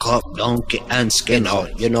 Broke up donkey and skin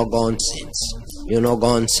out. You know gone since. You know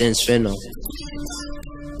gone since finna.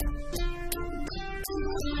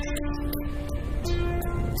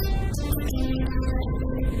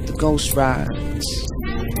 The ghost rides.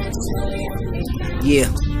 Yeah.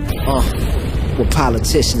 Where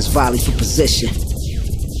politicians volley for position.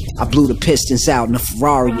 I blew the pistons out in a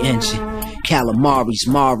Ferrari engine. Calamari's,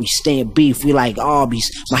 Mari, staying beef, we like Arby's.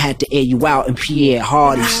 Might have to air you out in Pierre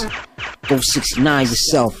Hardy's. Go 69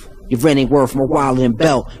 yourself. Your rent ain't worth my wallet and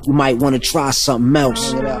belt. You might want to try something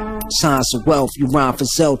else. Signs of wealth, you rhyme for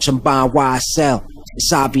Zelch, I'm buying YSL.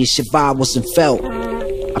 It's obvious your vibe wasn't felt.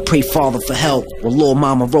 I pray Father for help. Well, Lil'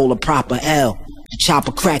 Mama roll a proper L. The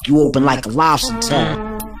chopper crack you open like a lobster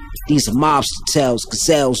tail. These are mobster tails,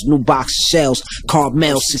 gazelles, new box of shells.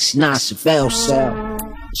 Carmel 69 Chevelle cell.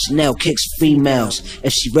 Chanel kicks females.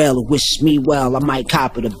 If she rarely wishes me well, I might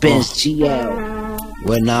copy the Benz GL.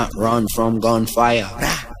 We're not run from gunfire.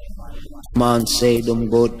 Man say them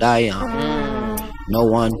go die. No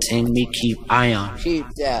one thing me keep iron. Keep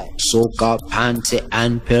that. Soak up panty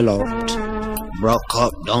and pillow. Broke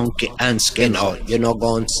up donkey and skin out. You know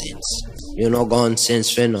gone since. You know gone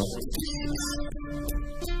since finna.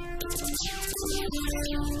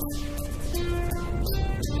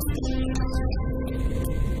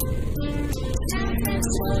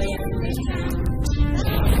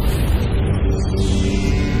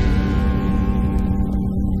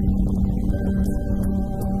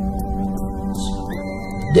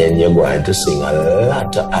 Then you're going to sing a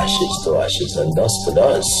lot of ashes to ashes and dust to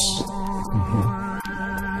dust.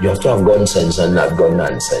 You have to have gun sense and not gun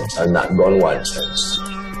nonsense and not gun one sense.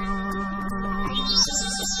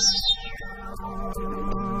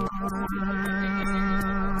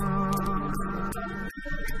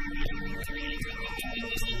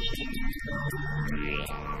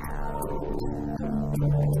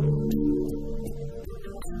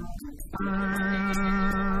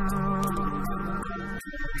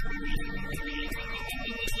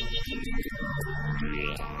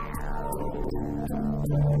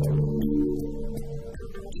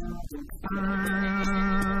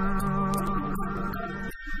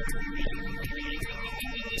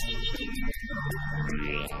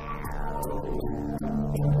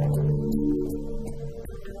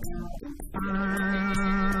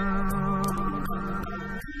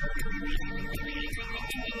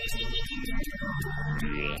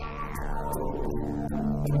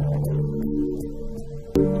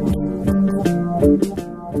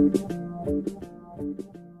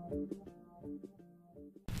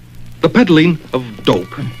 The peddling of dope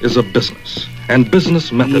is a business, and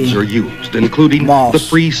business methods are used, including the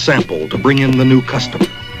free sample to bring in the new customer.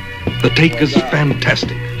 The take is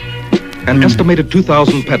fantastic. An estimated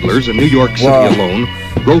 2,000 peddlers in New York City alone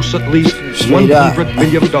gross at least $100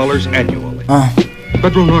 million annually.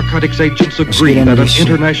 Federal narcotics agents agree that an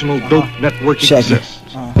international dope network exists.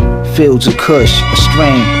 Fields of Kush, a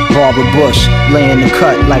strain, Barbara Bush, lay in the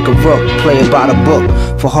cut like a rook, play it by the book.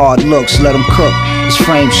 For hard looks, let him cook. His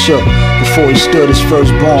frame shook before he stood. His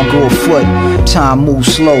firstborn grew a foot. Time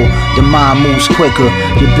moves slow, the mind moves quicker.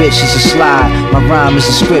 Your bitch is a slide, my rhyme is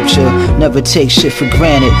a scripture. Never take shit for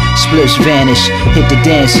granted. Splits vanish, hit the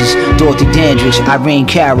dances. Dorothy Dandridge, Irene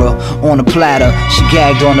Cara on a platter. She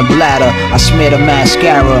gagged on the bladder. I smeared her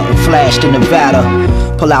mascara and flashed in Nevada.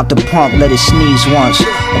 Pull out the pump, let it sneeze once.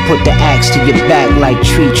 Or put the axe to your back like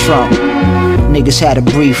tree trunk. Niggas had a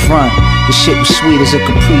brief run. The shit was sweet as a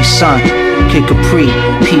Capri Sun. Kid Capri,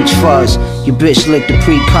 peach fuzz. Your bitch licked the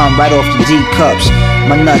pre-cum right off the D-cups.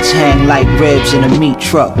 My nuts hang like ribs in a meat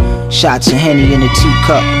truck. Shots of Henny in a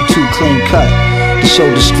teacup, too clean cut. The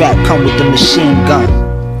shoulder strap come with the machine gun.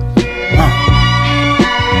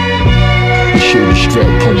 The shoulder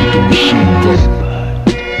strap come with the machine gun.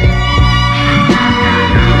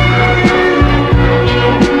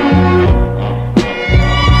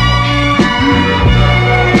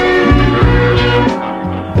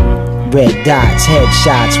 Red dots,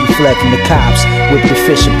 headshots, we fled from the cops. Whip the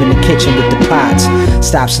fish up in the kitchen with the pots.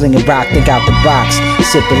 Stop slinging rock, think out the box.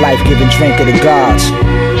 Sip the life-giving drink of the gods.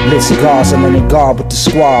 Lit cigars, I'm in the guard with the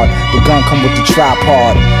squad. The gun come with the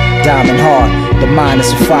tripod. Diamond hard, the mind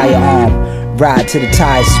is a firearm. Ride to the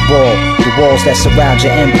tires is ball. The walls that surround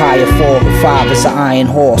your empire fall. The 5 is an iron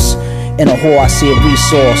horse. In a whore I see a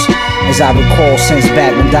resource. As I recall since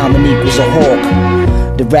back when Dominique was a hawk.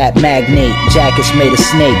 The rap magnate, jackets made of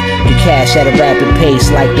snake. Get cash at a rapid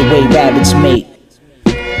pace like the way rabbits mate.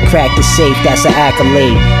 Crack the safe, that's an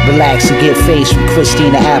accolade. Relax and get faced from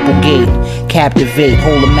Christina Applegate. Captivate,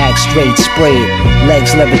 hold a max straight, spray it.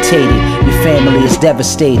 Legs levitated, your family is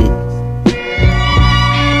devastated.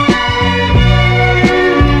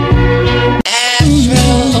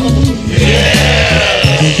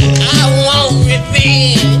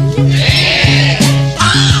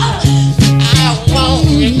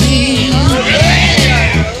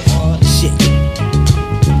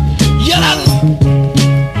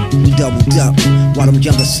 While them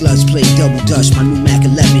younger sluts play double dutch. My new Mac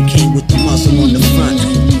 11 came with the muzzle on the front.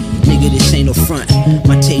 Nigga, this ain't no front.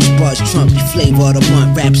 My taste buds trump your flavor of the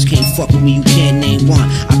month. Rappers can't fuck with me, you can't name one.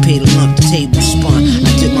 I paid a lump, the table spun.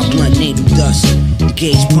 I did my blunt, navel dust. The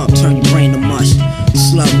gauge pump, turn your brain to mush. The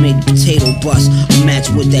slug made the potato bust.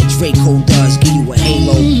 Imagine what that Draco does, give you a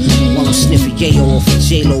halo. While I'm sniffing yayo off a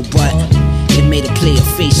J-Lo butt. It made a player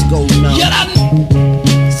face go numb.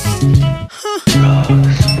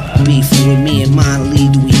 Beefing with me and mine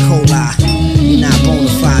lead to E. coli. You're not bona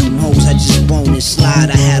fide, them hoes I just bone and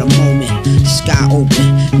slide. I had a moment, the sky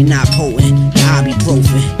open. You're not potent, the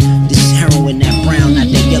ibuprofen. This is heroin, that brown, not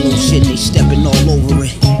that yellow shit. They stepping all over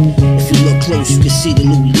it. If you look close, you can see the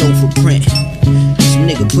Louis Loafer print. Some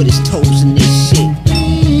nigga put his toes in this shit.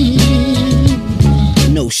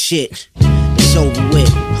 No shit, it's over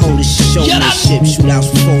with. Hold this showmanship. Shootouts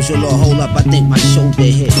for foes, your Lord, hold up. I think my shoulder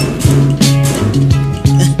hit.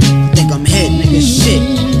 I'm hit, nigga, shit.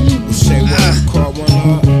 You say what? Call one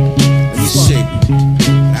up. Let me see.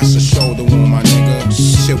 That's a shoulder wound, my nigga.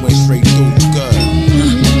 Shit went straight through. You good?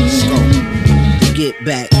 Let's go. Get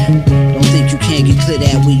back. Don't think you can't get clear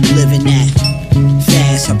that where you living at.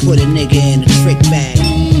 Fast, I put a nigga in a trick bag.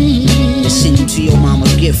 And send you to your mama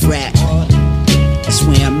gift wrap. That's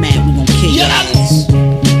where I'm at. We gon' kill your ass.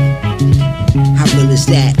 How real is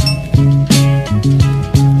that?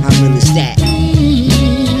 How real is that?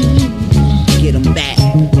 Get them back.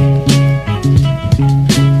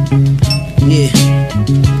 Yeah.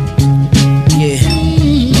 Yeah.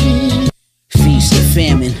 Feast of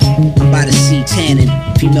famine. I'm by the sea tanning.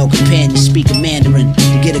 Female companion speaking Mandarin.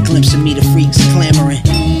 To get a glimpse of me, the freaks clamoring.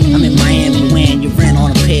 I'm in Miami wearing your rent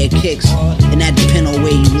on a pair of kicks. And that depend on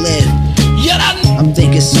where you live. I'm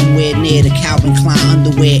thinking somewhere near the Calvin Klein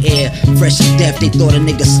underwear air. Fresh to death, they thought a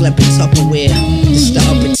nigga slept in Tupperware. This the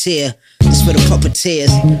upper tier. This for the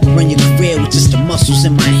puppeteers. Run your career with just the muscles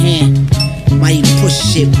in my hand. Might even push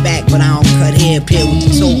shit back, but I don't cut hair. Pair with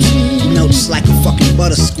the toes, you know, just like a fucking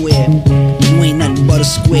butter square. You ain't nothing but a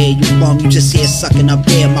square, you bum. You just here sucking up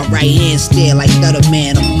air. My right hand stare like Nutter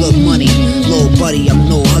Man. I'm good money, little buddy. I'm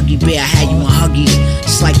no Huggy Bear. I had you in Huggies,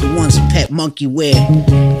 just like the ones a pet monkey wear.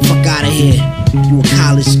 Fuck out of here. You a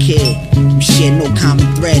college kid. You share no common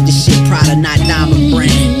thread. This shit Prada, not diamond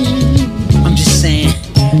brand. I'm just saying.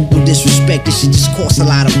 No disrespect, this shit just costs a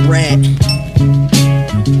lot of bread.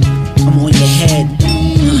 I'm on your head.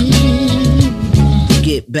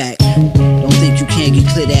 Get back. Don't think you can't get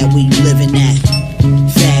clear that where you living at.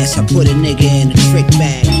 Fast, I put a nigga in a trick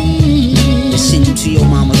bag. And send you to your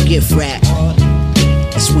mama gift wrap.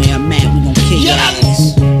 That's where I'm at, we gon' kill your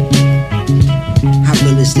ass. How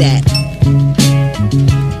real is that?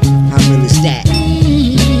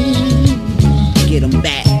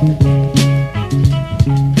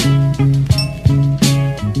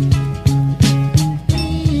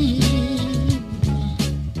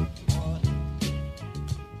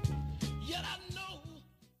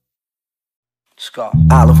 go.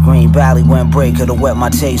 Olive green valley windbreaker to wet my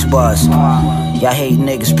taste buds. Y'all hate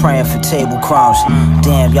niggas praying for table crumbs.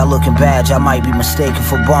 Damn, y'all looking bad, y'all might be mistaken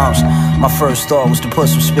for bums. My first thought was to put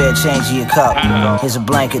some spare change in your cup. Here's a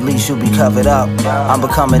blanket, at least you'll be covered up. I'm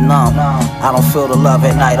becoming numb, I don't feel the love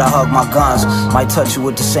at night, I hug my guns. Might touch you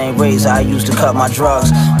with the same razor I used to cut my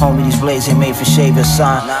drugs. Homie, these blades ain't made for shavers,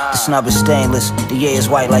 son. The snub is stainless, the year is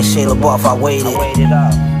white like Shayla Buff, I waited.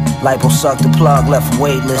 Lipo sucked the plug, left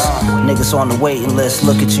weightless. Niggas on the waiting list.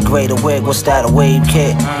 Look at your greater wig, what's that, a wave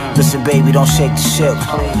kit? Listen baby, don't shake the ship.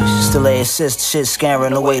 Still a assist, shit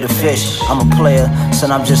scaring away the fish. I'm a player,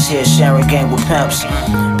 son, I'm just here sharing game with pimps.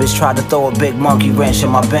 Bitch tried to throw a big monkey wrench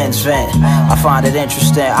in my Benz vent. I find it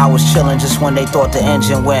interesting, I was chilling just when they thought the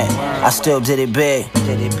engine went. I still did it big.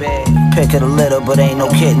 Pick of the litter, but ain't no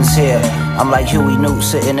kittens here. I'm like Huey Newt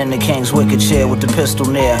sitting in the king's wicker chair with the pistol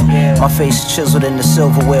near. My face is chiseled in the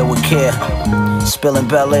silverware with care. Spilling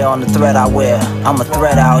Bel Air on the thread I wear. I'm a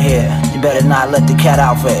threat out here. You better not let the cat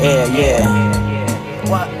out for air, yeah.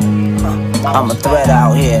 I'm a threat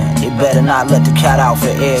out here. You better not let the cat out for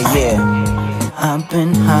air, yeah. I've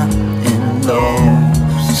been high and low.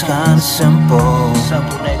 It's kinda simple.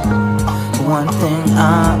 One thing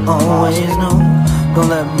I always knew, don't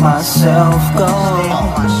let myself go.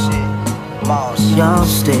 Y'all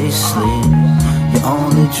stay asleep, you're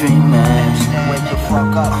only dreaming.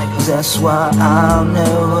 That's why I'll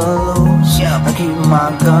never lose. I keep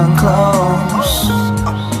my gun close.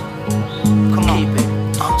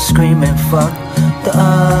 Screaming fuck the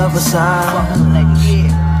other side.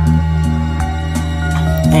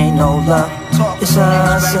 Ain't no luck, it's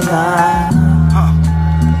us alive.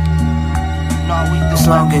 As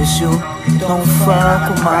long as you don't fuck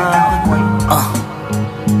with mine.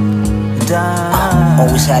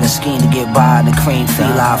 Always had a scheme to get by the cream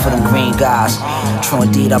feline for them green guys. True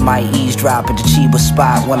indeed, I might eavesdrop at the Chiba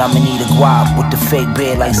spot when I'm in need of guap with the fake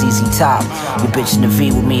beard like ZZ Top. Your bitch in the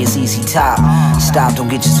V with me is easy top. Stop, don't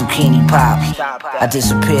get your zucchini pop. I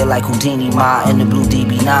disappear like Houdini, ma in the blue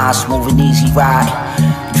DB9, smooth and easy ride.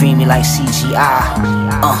 Dreamy like CGI.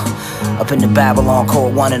 Up in the Babylon,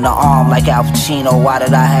 caught one in the arm like Al Pacino. Why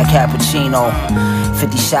did I have cappuccino?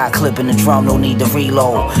 50 shot clip in the drum, no need to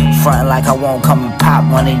reload. Frontin' like I won't come and pop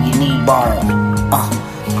one in your knee bone.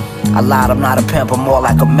 I lied, I'm not a pimp, I'm more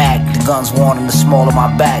like a Mac. The gun's worn in the small of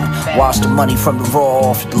my back. Wash the money from the raw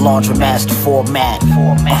off the laundromat format.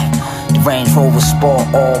 The Range Rover Sport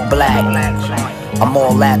all black. I'm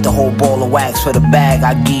all at the whole ball of wax for the bag.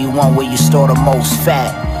 I give you one where you store the most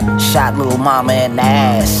fat. Shot little mama in the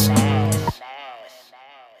ass.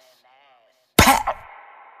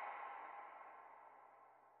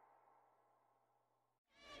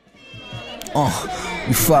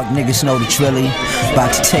 You fuck niggas know the trilly.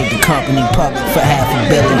 About to take the company public for $500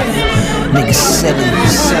 million. Niggas silly.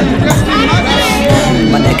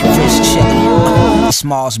 My neck and wrist chilly.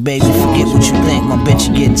 Smalls, baby, forget what you think. My bitch,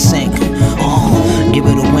 you getting sink. Give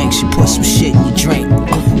it a wink, she put some shit in your drink.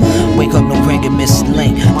 Wake up, no ring and miss the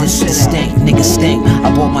link. This is stink, niggas stink.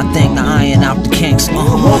 I bought my thing to iron out the kinks.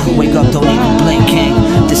 Wake up, don't even blink, king.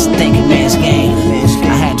 This is thinking man's game.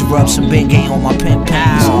 I had to rub some big game on my pimp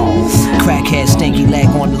pals. Crackhead, stinky leg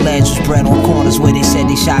on the ledge was bread on corners where they said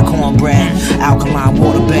they shot cornbread. Alkaline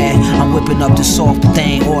water bed, I'm whipping up the soft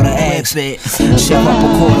thing, order eggs. Shove up a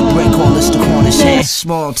quarter brick, call this the corner shit.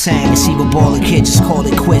 Small tank, receive a ball of kid, just call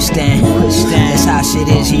it quits then. That's how shit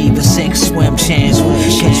is, you even sink, swim chance.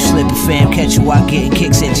 Catch you slipping fam, catch you out getting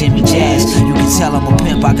kicks at Jimmy Jazz. You can tell I'm a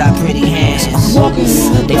pimp, I got pretty hands.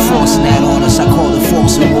 They forcing that on us, I call it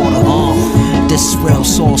forcing water. This is real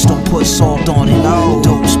sauce, don't put salt on it.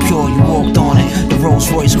 Dope's pure, you walked on it. The Rolls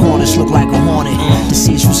Royce corners look like a hornet. The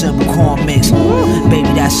seats resemble corn mix.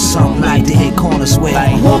 Baby, that's something like to hit corners with.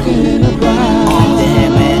 Keep the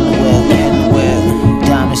hammer in the whip,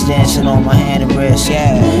 diamonds dancing on my hand and wrist.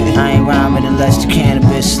 I ain't rhyming unless the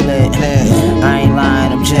cannabis slit. I ain't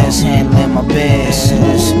lying, I'm just handling my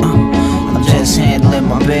business. I'm just handling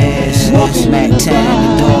my business. Mac 10 in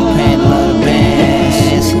the dog panel of the bands.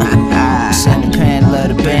 Send the panel of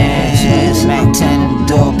the bands. Mac 10 in the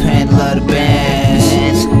dog panel of the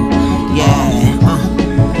bands. Yeah,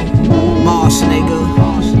 Moss nigga.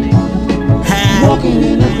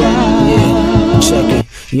 Yeah, check it.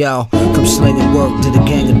 Yo, come slinging work to the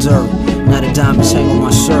gang of dirt. Now the diamonds hang on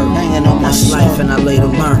my shirt. That's life and I later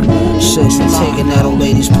learned. Shit's been taking that old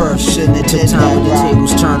lady's purse. It took time when the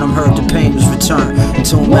tables turned. I'm hurt, the pain was returned.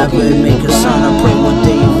 Until whomever it may concern, I pray one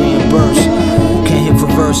day you reimburse. Can't hit for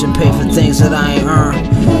verse and pay for things that I ain't earned.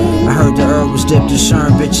 I I heard the herb was dipped in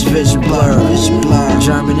CERN, bitches vision blurred.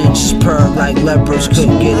 German inches purred like leopards.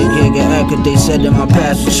 Couldn't get a gig at Eckerd. They said that my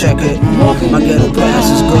past would check it. My ghetto pass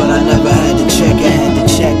is good, I never had to check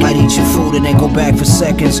it. Might eat your food and then go back for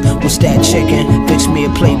seconds. What's that chicken? Fix me a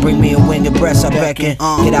plate, bring me a wing of breast, I beckon.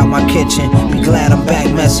 Get out my kitchen, be glad I'm back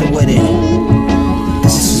messing with it.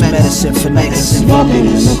 This is medicine for niggas. They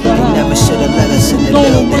never should've let us in the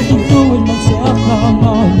building.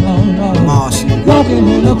 Moss. Walking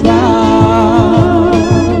in the crowd.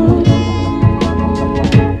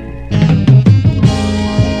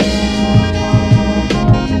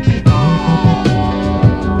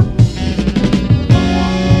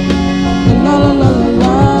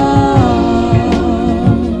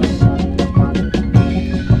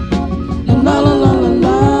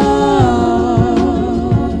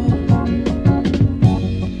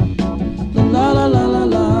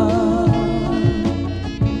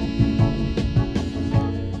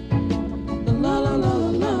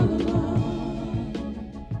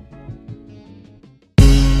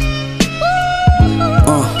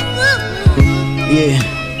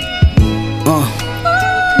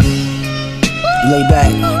 Lay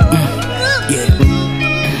back,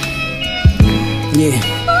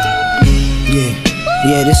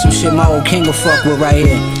 yeah, this some shit my old king will fuck with right here.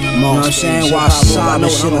 You know what I'm saying? Watch Solomon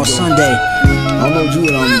shit on Sunday. I don't know what you I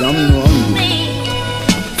don't know what I'm doing.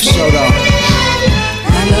 For sure though.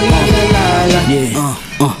 Yeah,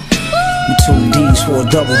 2 D's for a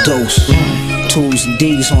double dose. 2's and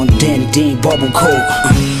D's on Dean bubble coat.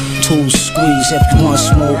 2's squeeze if you want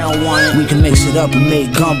smoke. We can mix it up and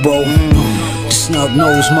make gumbo. Snub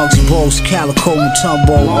nose, Muggsy Bogues, Calico,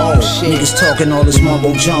 Mutombo. Niggas talking all this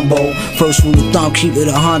mumbo jumbo. First rule of thumb, keep it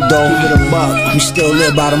a hundo. Keep it a buck. We still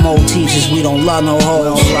live by them old teachers. We don't love no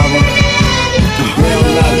hoes. We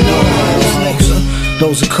don't love no hoes.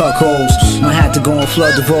 Those are cuckolds. Might have to go and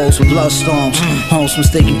flood the roads with blood storms. Homes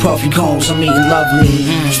mistaking puffy cones. I'm eating lovely.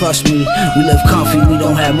 Trust me, we live comfy. We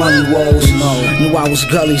don't have money woes. Knew I was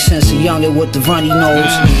gully since a youngin' with the runny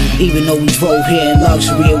nose. Even though we drove here in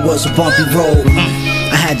luxury, it was a bumpy road.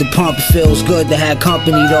 I had to pump, it feels good to have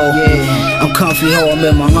company though. I'm comfy ho, I'm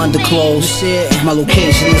in my underclothes. My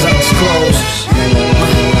location is undisclosed.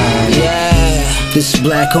 This is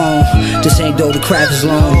black on, this ain't though the crackers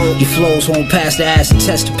long. Your flows won't pass the acid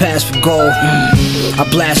test to pass for gold. I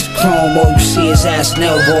blast the chrome, all you see is ass and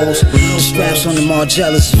elbows. The straps on the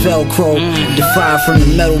Margellas is Velcro. The fire from the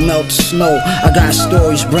metal melt the snow. I got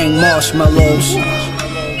stories, bring marshmallows.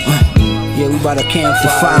 Yeah, we by the campfire. The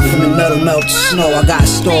fire from the metal melt the snow. I got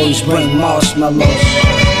stories, bring marshmallows.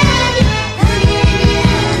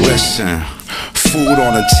 Listen. Food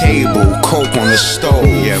on the table, coke on the stove.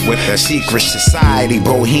 Yeah, with the secret society,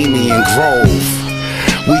 Bohemian Grove.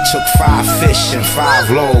 We took 5 fish and 5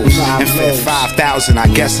 loaves and fed 5,000. I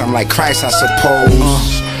guess I'm like Christ, I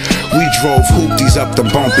suppose. We drove hoopties up the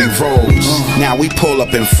bumpy roads. Now we pull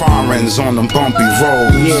up in foreigns on them bumpy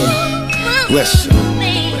roads. Listen,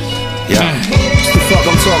 What the fuck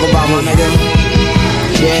I'm talking about, my nigga?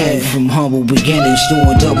 Yeah, from humble beginnings,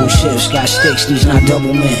 doing double shifts. Got sticks, these not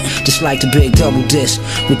double men. Just like the big double disc.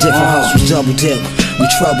 With different hustles, double dip. We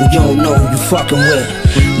trouble, you don't know who you fucking with.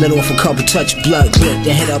 Let off a couple touch of blood grip,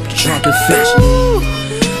 then hit up the drunken fish.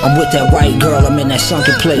 I'm with that white girl, I'm in that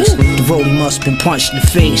sunken place. The roadie must been punched in the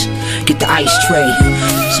face. Get the ice tray.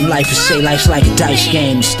 Some life is say life's like a dice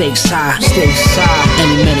game. Stakes high,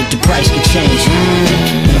 any minute the price could change.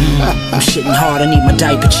 I'm shitting hard, I need my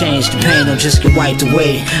diaper changed. The pain don't just get wiped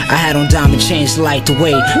away. I had on diamond chains to light the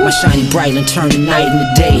way. My shiny bright and turn the night into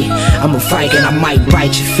day. I'm a Viking, I might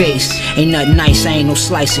bite your face. Ain't nothing nice, I ain't no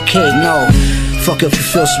slice of cake, no. Fuck if you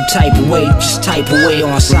feel some type of way, just type away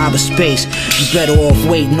on cyberspace. You better off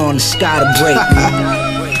waiting on the sky to break.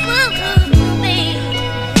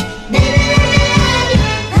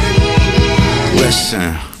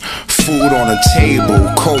 listen. Food on the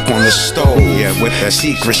table, coke on the stove. Yeah, with the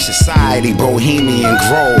secret society, Bohemian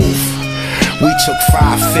Grove. We took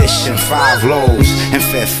 5 fish and 5 loaves and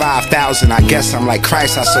fed 5,000. I guess I'm like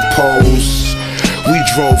Christ, I suppose. We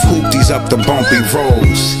drove hoopties up the bumpy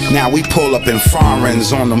roads. Now we pull up in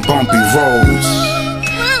foreigns on them bumpy roads.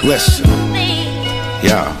 Listen,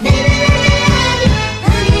 yeah.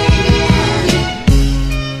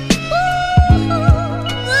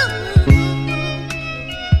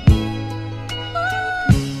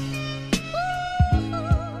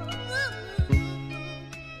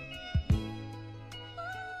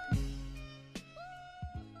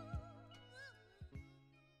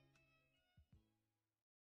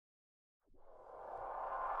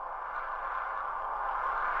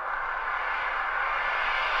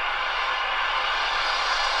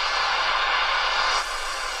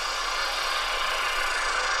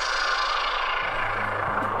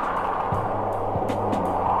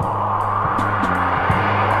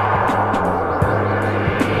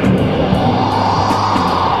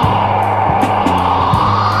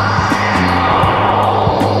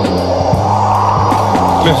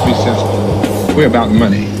 sensible. We're about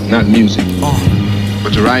money, not music.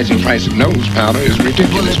 But the rising price of nose powder is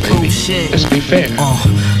ridiculous, baby. Let's be fair.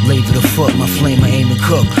 Laid to the foot, my flame, I aim to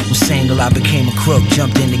cook. Was single, I became a crook.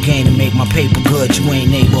 Jumped in the game to make my paper good. You ain't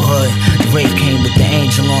neighborhood. The rave came with the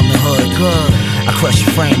angel on the hood. Good. I crush your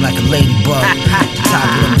frame like a ladybug. The top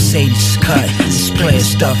of the Mercedes is cut. This is player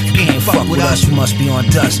stuff. You can't fuck with us, you must be on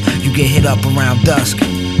dust. You get hit up around dusk.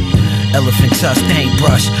 Elephant tusk,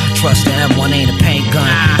 paintbrush. Trust the M1 ain't a paint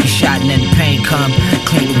gun. Get shot and then the pain come.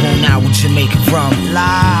 Clean the wound out with Jamaican rum.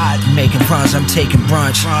 Making runs, I'm taking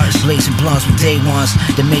brunch. Blazing blunts with day ones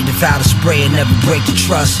that made the vow to spray and never break the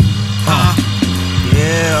trust.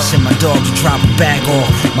 Yeah. Send my dog to drop a bag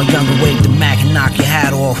off. My younger wave the Mac and knock your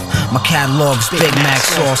hat off. My catalog is Big Mac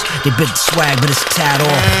sauce. They bit the swag, but it's a tad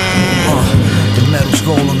off. The metal's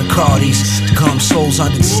gold on the Cardis. The calm souls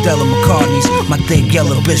under the Stella McCartney's. My thick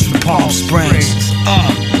yellow bitch from Palm Springs.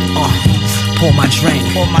 Pour my drink.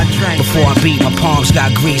 Before I beat, my palms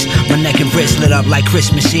got grease. My neck and wrist lit up like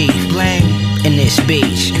Christmas Eve. In this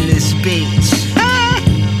beach.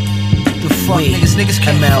 The fuck niggas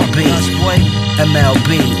MLB. MLB,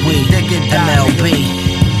 we MLB.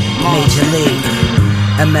 Major League.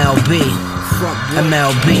 MLB.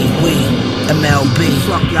 MLB, we MLB.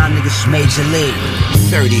 Fuck y'all niggas, Major League.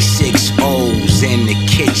 36 O's in the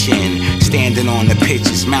kitchen, standing on the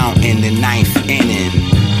pitcher's mound in the ninth inning.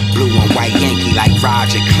 Blue and white Yankee like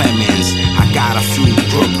Roger Clemens. I got a few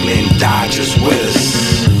Brooklyn Dodgers with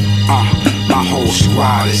us. My whole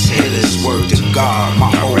squad is hitters, word to God.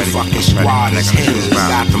 My whole fucking squad is hitters.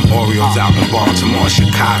 Got them Orioles out in Baltimore,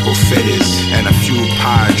 Chicago fitters, and a few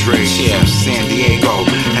Padres from San Diego.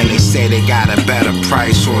 And they say they got a better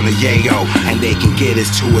price on the yayo, and they can get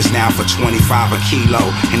it to us now for 25 a kilo.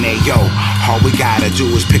 And they all we gotta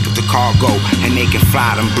do is pick up the cargo, and they can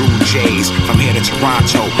fly them Blue Jays from here to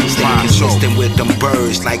Toronto. Stay consistent with them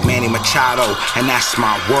birds like Manny Machado, and that's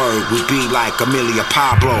my word. We be like Amelia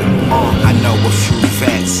Pablo. I know a few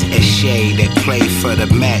vets at Shea that play for the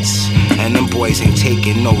Mets, and them boys ain't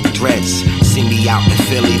taking no threats. See me out in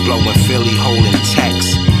Philly, blowing Philly, holding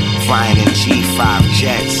texts, flying in G5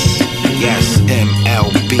 jets. Yes,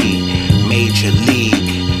 MLB, Major League.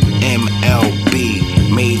 MLB,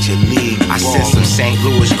 Major League. I sent some St.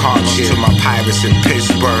 Louis Cardinals to my Pirates in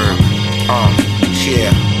Pittsburgh.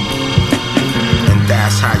 Yeah. And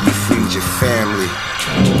that's how you feed your family.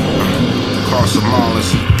 Across the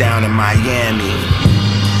Marlins down in Miami.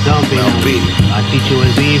 Don't be MLB. Our teacher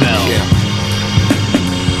was evil. Yeah.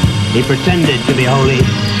 He pretended to be holy.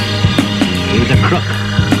 He was a crook.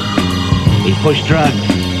 He pushed drugs.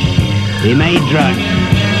 He made drugs.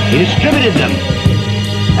 He distributed them.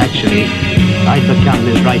 Actually, I'd become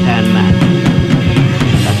his right-hand man.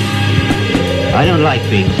 But I don't like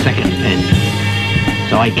being second-pinned,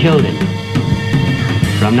 so I killed him.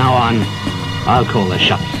 From now on, I'll call the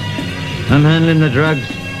shots. I'm handling the drugs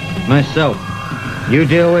myself. You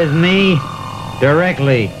deal with me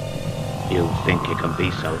directly. You think it can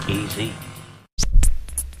be so easy?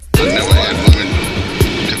 I never had women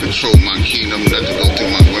to control my kingdom, not to go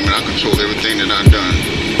through my women. I control everything that I've done.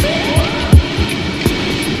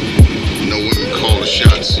 No women call the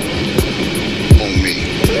shots on me.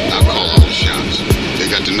 I call all the shots. They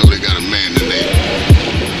got to know they got a man in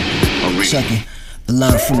there. Second.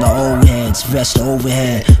 Learn from the old heads, vest the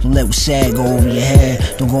overhead. Don't let what sad go over your head.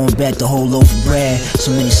 Don't go and bet the whole loaf of bread.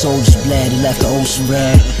 So many soldiers bled, they left the ocean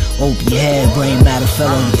red. Open your head, brain matter fell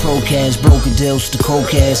on the procast. Broken deals with the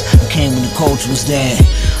coke-ass. I came when the culture was dead.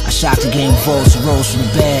 I shot the game votes and rose from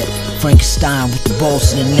the bed. Frankenstein with the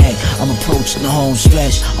bolts in the neck. I'm approaching the home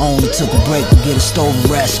stretch. I only took a break to get a stove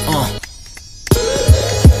rest. I'm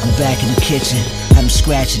back in the kitchen. I'm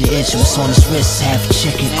scratching the itch. What's on his wrist is half a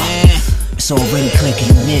chicken. It's already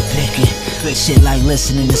clicking, nitpicking. Shit like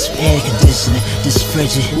listening to some air conditioning. This is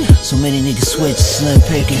frigid. So many niggas switch to slim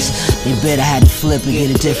pickings. They bet I had to flip and get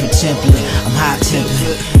a different template. I'm hot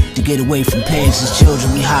tempted. To get away from pigs as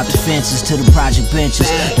children, we hopped the fences to the project benches.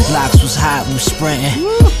 The blocks was hot, we were sprinting.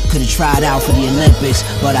 Could've tried out for the Olympics,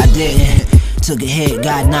 but I didn't. Took a hit,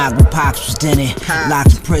 got knocked when Pops was in it.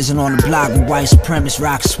 Locked in prison on the block with white supremacists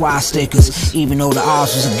rocking swastikas. Even though the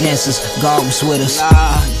odds was against us, God was with us.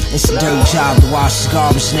 It's a dirty job to watch these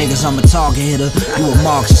garbage niggas. I'm a target hitter. You a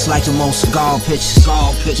mark just like the most cigar pictures.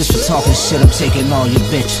 Just for talking shit, I'm taking all your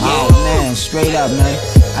bitches. Oh man, straight up, man.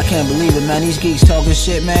 I can't believe it, man. These geeks talking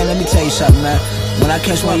shit, man. Let me tell you something, man. When I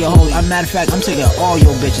catch one of your hoes, matter of fact, I'm taking all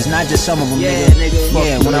your bitches, not just some of them, nigga.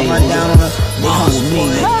 Yeah, when I run down on her, they come with me,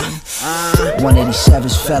 nigga.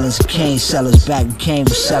 187's fellas, cane sellers. Back when Kane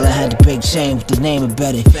was selling, had the big chain with the name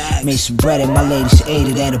embedded. Made some bread, my ladies ate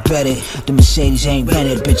it and abetted. The Mercedes ain't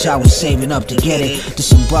rented, bitch, I was saving up to get it. This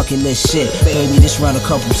some bucket list shit, baby, this run a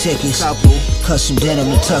couple tickets. Custom denim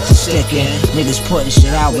to tuck the stick in. Niggas putting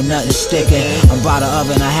shit out with nothing sticking. I'm by the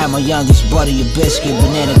oven, I had my youngest butter your biscuit.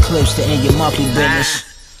 Banana clips to end your monkey business.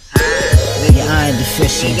 Nigga, I ain't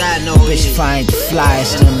deficient. Bitch, if I ain't the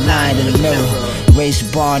flyest, then I'm lying in the mirror. Raised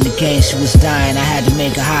the bar in the game, she was dying. I had to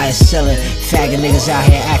make a higher selling. Faggot niggas out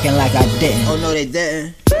here acting like I didn't. Oh no, they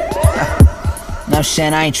didn't. Know I'm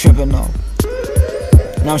saying, I ain't tripping though.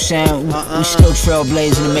 Know I'm saying, we still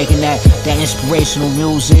trailblazing and making that inspirational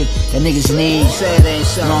music that niggas need.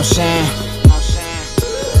 Know what I'm saying?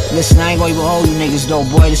 Listen, I ain't gonna even hold you niggas though,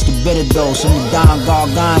 boy. This the bitter dose. I'm the Don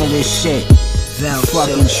Gargano of this shit.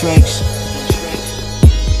 Fucking tricks.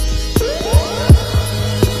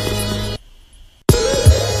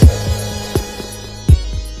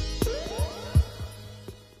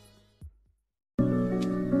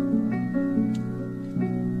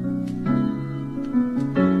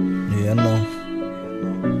 Yeah, I know.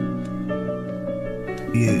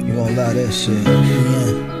 Yeah, you gon' love that shit.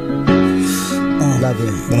 Yeah. Love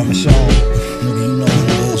it. But I'ma show 'em. Nigga, you know what it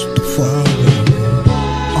is. What the fuck?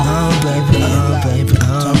 Baby, baby,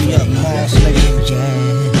 turn me up, man. Yeah,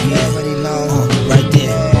 you already know. Right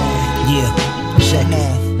there. Yeah,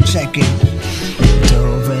 check it. Do,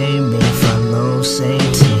 re, mi, fa, lo, say,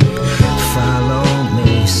 ti. Follow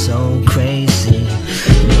me, so crazy.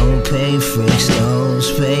 No pay freaks, those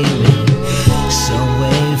pay me. So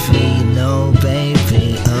wavy, you know,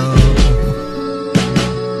 baby.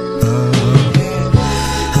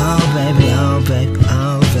 Oh, baby, oh, baby,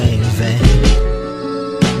 oh, baby.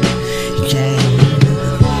 Yeah.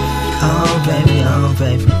 Oh, baby, oh,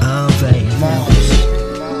 baby, oh, baby.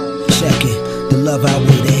 Check it. The love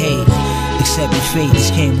outweigh the hate. Accept your fate, this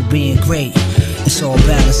came with being great. It's all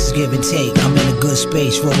balance, it's give and take. I'm in a good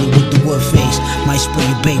space, rolling with the wood face. Might spray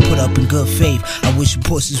your bait, put up in good faith. I wish you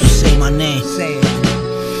pussies would say my name. Say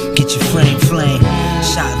it. Get your frame flame.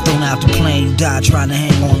 Shot thrown out the plane, you died trying to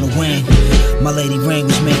hang on the wing. My lady ring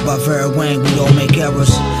was made by Vera Wang, we all make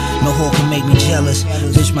errors. No whore can make me jealous.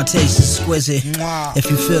 Bitch, my taste is exquisite.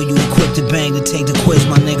 If you feel you equipped to bang, to take the quiz,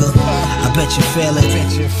 my nigga. I bet you fail it.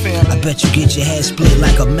 I bet you get your head split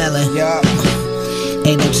like a melon.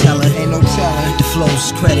 Ain't no telling. The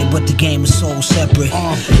flow's credit, but the game is so separate.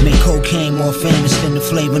 Make cocaine more famous than the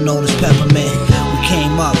flavor known as peppermint. We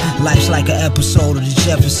came up, life's like an episode of the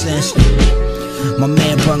Jeffersons. My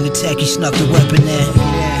man brung the tech, he snuck the weapon in.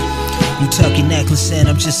 You tuck your necklace in,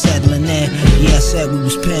 I'm just settling in. Yeah, I said we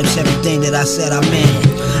was pimps, everything that I said I meant.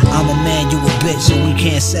 I'm a man, you a bitch, so we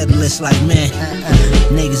can't settle this like men.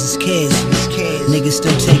 Niggas is kids, niggas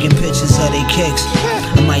still taking pictures of they kicks.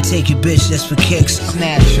 I might take your bitch just for kicks.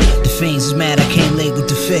 The fiends is mad, I came late with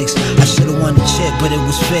the fix. I should've won the chip, but it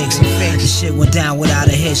was fixed. The shit went down without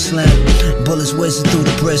a hit slim. Bullets whizzing through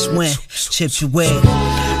the brisk wind. Chips you wig.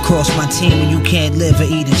 Cross my team and you can't live or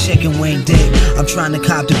eat a chicken wing dick. I'm trying to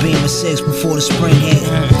cop the beam of 6 before the spring hit.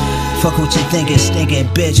 Fuck what you thinking, stinking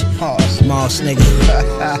bitch. Moss nigga.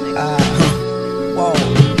 Whoa.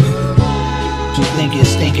 You thinking,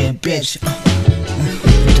 stinking bitch.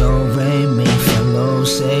 Do, re, mi, fa, lo,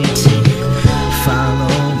 say, ti. Follow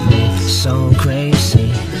me, so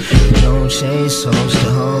crazy. No chase hoes,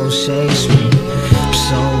 the hoes chase me. I'm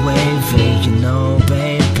so wavy, you know,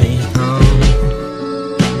 baby.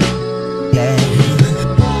 Yeah.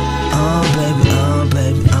 Oh, baby, oh,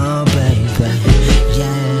 baby, oh, baby.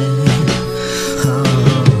 Yeah.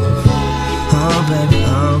 Oh, baby,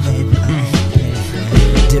 oh, baby.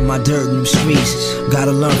 Did my dirt in them streets.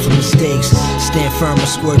 Gotta learn from mistakes. Stand firm, I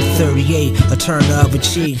squirt the 38. I turn the other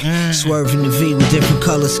cheek. Swerving the V with different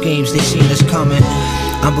color schemes. They seen us coming.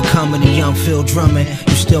 I'm becoming a young Phil Drummond.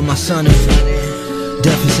 You still my son.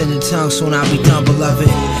 Death is in the tongue, soon I'll be done, beloved.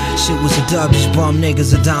 Shit was a dub, just bum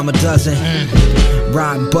niggas a dime a dozen.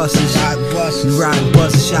 Riding buses, you riding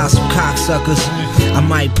buses, shot some cocksuckers. I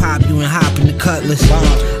might pop you and hop in the Cutlass. I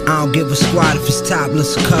don't give a squat if it's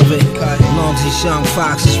topless or covered. Long as these young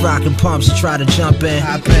foxes rocking pumps and try to jump in.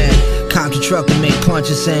 Cop the truck and make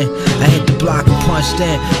punches in. I hit the block and punched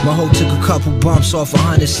in. My hoe took a couple bumps off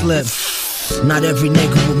 100 slip. Not every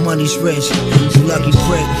nigga with money's rich. You lucky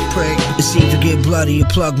prick. It's either get bloody or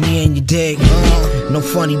plug me in your dick. No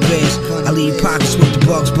funny biz. I leave pockets with the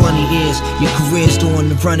Bugs Bunny ears. Your career's doing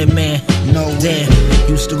the running man. No damn,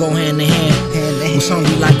 used to go hand in hand. Was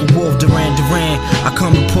hungry like a wolf, Duran Duran. I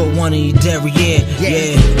come and put one in your derriere.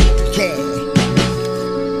 Yeah.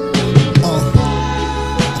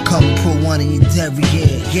 I come and put one monetary,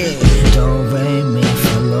 yeah. Don't rate me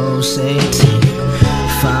for low safety.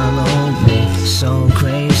 Follow me, so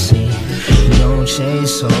crazy. Don't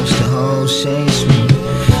chase hoes, the hoes chase me.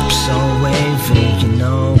 I'm so wavy, you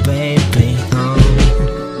know, baby.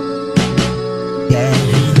 Yeah.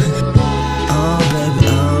 Oh baby,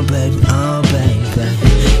 oh baby, oh baby.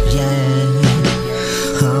 Yeah.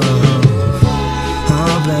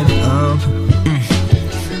 Oh baby, oh.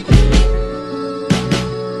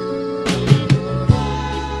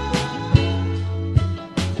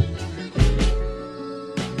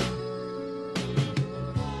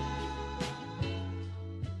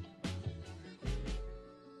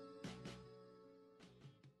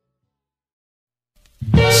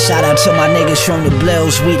 Shout out to my niggas from the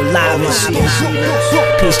Bills, we the livest.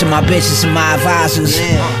 Peace to my bitches and my advisors.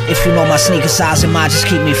 If you know my sneaker size, it might just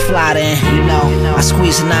keep me fly then. I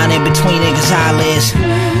squeeze a 9 in between niggas' eyelids.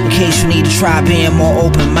 In case you need to try being more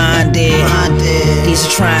open-minded. These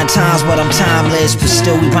are trying times, but I'm timeless. But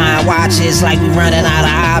still we buying watches like we running out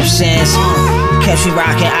of options. Catch me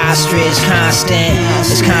rockin' ostrich, constant.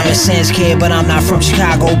 It's common sense, kid, but I'm not from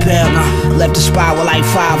Chicago, pimp. Left the spot with like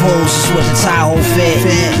 5 holes, just with the Tahoe fit.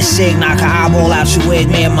 The sig knock an eyeball out your wig,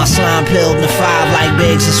 me and my slime peeled in the 5 like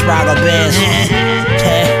Biggs and Sprague Benz.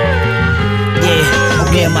 Yeah, I'm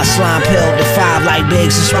getting my slime peeled the 5 like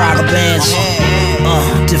Biggs and Sprague Benz.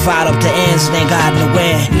 Divide up the ends and they got in the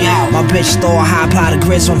way. My bitch throw a hot pot of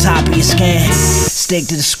grits on top of your skin. Stick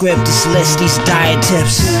to the script, this list, these diet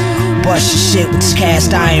tips. Bust your shit with this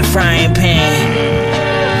cast iron frying pan.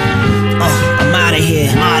 I'm outta here.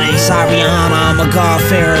 Sorry, Anna, I'm a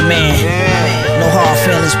God-fearing man. No hard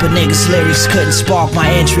feelings, but niggas' lyrics couldn't spark my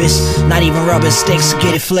interest. Not even rubbing sticks to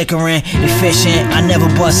get it flickering. Efficient, I never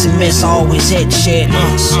bust and miss, I always hit shit.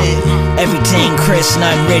 Everything crisp,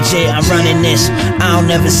 nothing rigid, I'm running this. I don't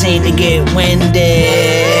never seem to get winded.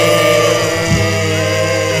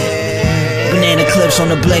 Banana clips on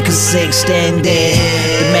the blinkers extended.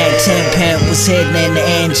 The Mac 10 pimp was hidden in the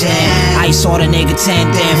engine. Ice on the nigga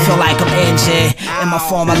tendon, feel like I'm injured. In my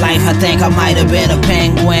former life, I think I might have been a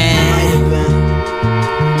penguin.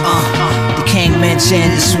 The king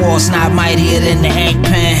mentioned the sword's not mightier than the ink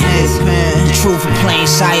pen. The truth in plain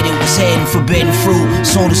sight, it was hidden, forbidden fruit.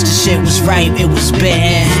 Soon as the shit was ripe, it was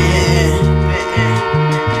bitten.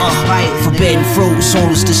 Forbidden fruit, soon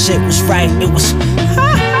as the shit was ripe, it was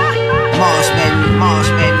Mars, baby, Mars,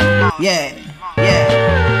 baby. Yeah.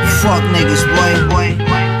 Fuck niggas, boy.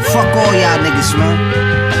 Fuck all y'all niggas, man.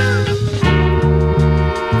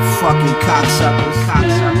 Fucking cocksuckers.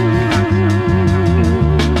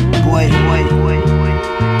 Boy.